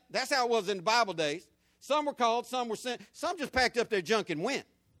sent. That's how it was in the Bible days. Some were called, some were sent. Some just packed up their junk and went.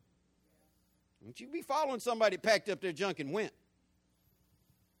 Don't you be following somebody that packed up their junk and went.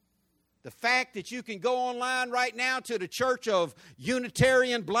 The fact that you can go online right now to the Church of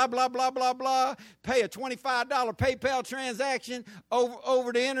Unitarian, blah, blah, blah, blah, blah, pay a $25 PayPal transaction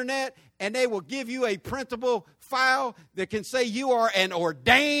over the internet, and they will give you a printable file that can say you are an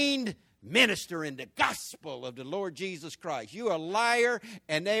ordained minister in the gospel of the Lord Jesus Christ. You are a liar,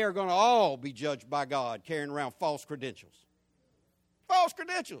 and they are going to all be judged by God carrying around false credentials. False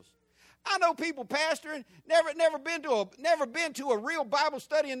credentials. I know people pastoring, never been to a real Bible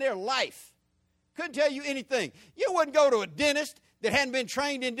study in their life. Couldn't tell you anything. You wouldn't go to a dentist that hadn't been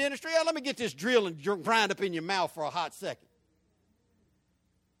trained in dentistry. Let me get this drill and grind up in your mouth for a hot second.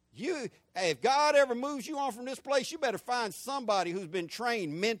 If God ever moves you on from this place, you better find somebody who's been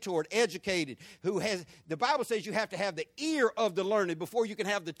trained, mentored, educated, the Bible says you have to have the ear of the learned before you can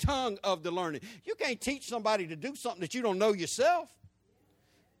have the tongue of the learned. You can't teach somebody to do something that you don't know yourself.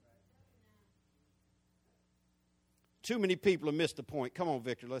 Too many people have missed the point. Come on,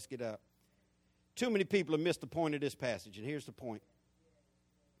 Victor, let's get out. Too many people have missed the point of this passage, and here's the point.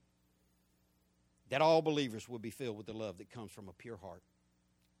 That all believers will be filled with the love that comes from a pure heart,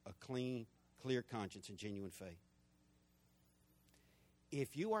 a clean, clear conscience, and genuine faith.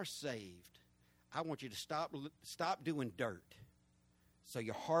 If you are saved, I want you to stop doing dirt so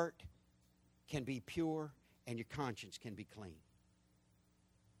your heart can be pure and your conscience can be clean.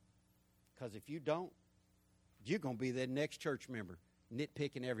 Because if you don't, you're going to be that next church member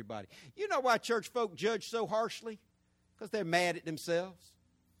nitpicking everybody. You know why church folk judge so harshly? Because they're mad at themselves.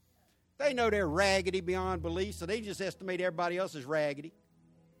 They know they're raggedy beyond belief, so they just estimate everybody else as raggedy.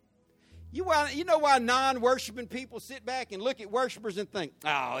 You know why non-worshiping people sit back and look at worshipers and think,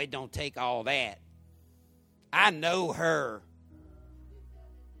 oh, it don't take all that. I know her.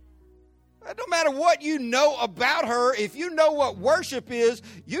 It don't matter what you know about her. If you know what worship is,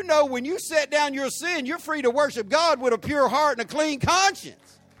 you know when you set down your sin, you're free to worship God with a pure heart and a clean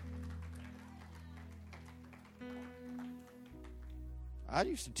conscience. I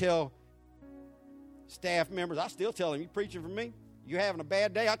used to tell staff members, I still tell them, you preaching for me? You having a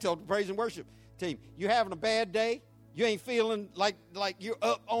bad day? I tell the praise and worship team, you having a bad day? You ain't feeling like you're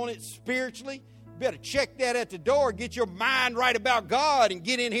up on it spiritually? Better check that at the door, get your mind right about God and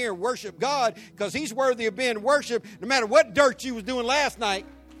get in here and worship God because he's worthy of being worshiped no matter what dirt you was doing last night.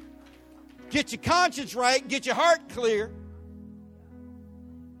 Get your conscience right, get your heart clear.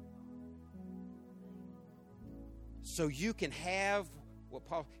 So you can have what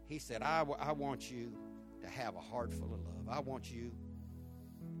Paul, he said, I want you to have a heart full of love. I want you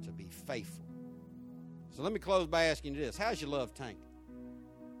to be faithful. So let me close by asking you this. How's your love tank?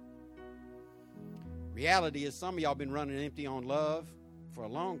 Reality is some of y'all been running empty on love for a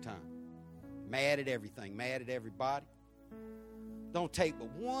long time. Mad at everything, mad at everybody. Don't take but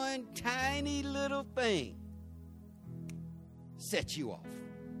one tiny little thing set you off.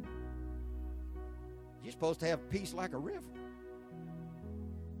 You're supposed to have peace like a river.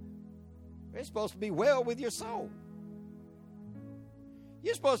 It's supposed to be well with your soul.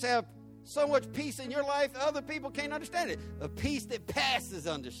 You're supposed to have so much peace in your life, other people can't understand it. A peace that passes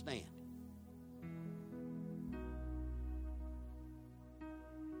understanding.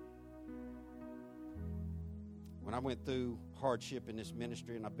 When I went through hardship in this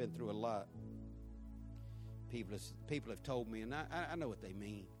ministry, and I've been through a lot, people have told me, and I know what they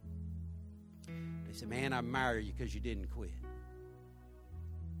mean. They say, man, I admire you because you didn't quit.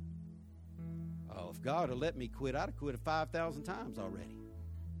 Oh, if God had let me quit, I'd have quit 5,000 times already.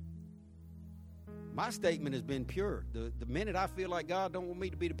 My statement has been pure. The minute I feel like God don't want me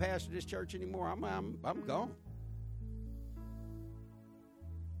to be the pastor of this church anymore, I'm gone.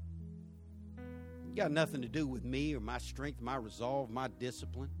 It got nothing to do with me or my strength, my resolve, my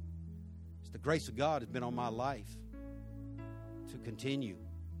discipline. It's the grace of God has been on my life to continue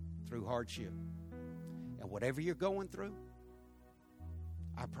through hardship. And whatever you're going through,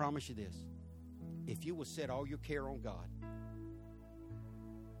 I promise you this. If you will set all your care on God,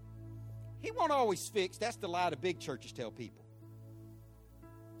 He won't always fix. That's the lie the big churches tell people.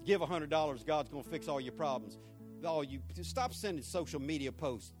 Give $100, God's going to fix all your problems. Stop sending social media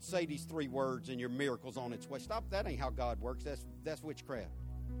posts. Say these 3 words and your miracle's on its way. Stop. That ain't how God works. That's witchcraft.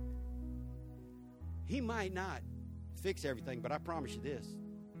 He might not fix everything, but I promise you this.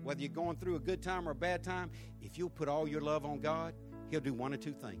 Whether you're going through a good time or a bad time, if you'll put all your love on God, He'll do one of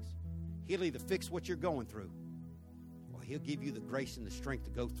 2 things. He'll either fix what you're going through, or He'll give you the grace and the strength to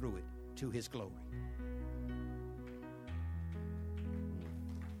go through it to His glory.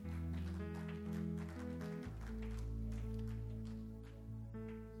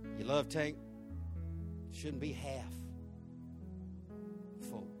 Your love tank shouldn't be half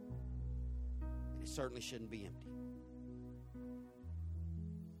full. And it certainly shouldn't be empty.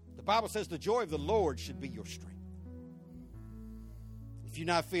 The Bible says the joy of the Lord should be your strength. If you're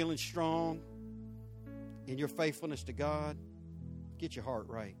not feeling strong in your faithfulness to God, get your heart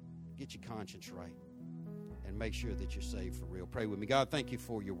right. Get your conscience right. And make sure that you're saved for real. Pray with me. God, thank you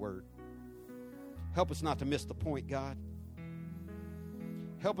for your word. Help us not to miss the point, God.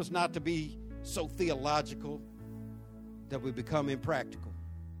 Help us not to be so theological that we become impractical.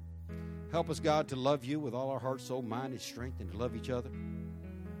 Help us, God, to love you with all our heart, soul, mind, and strength, and to love each other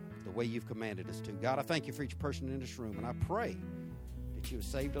the way you've commanded us to. God, I thank you for each person in this room, and I pray that you have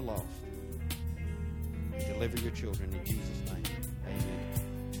saved the lost and deliver your children in Jesus' name. Amen.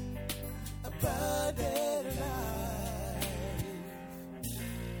 Abundant life.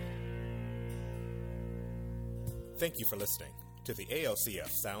 Thank you for listening to the ALCF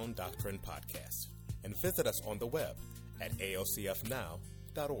Sound Doctrine Podcast, and visit us on the web at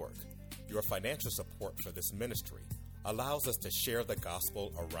ALCFnow.org. Your financial support for this ministry allows us to share the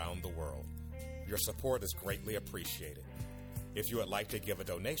gospel around the world. Your support is greatly appreciated. If you would like to give a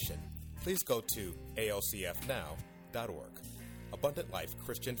donation, please go to ALCFnow.org. Abundant Life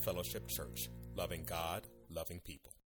Christian Fellowship Church, loving God, loving people.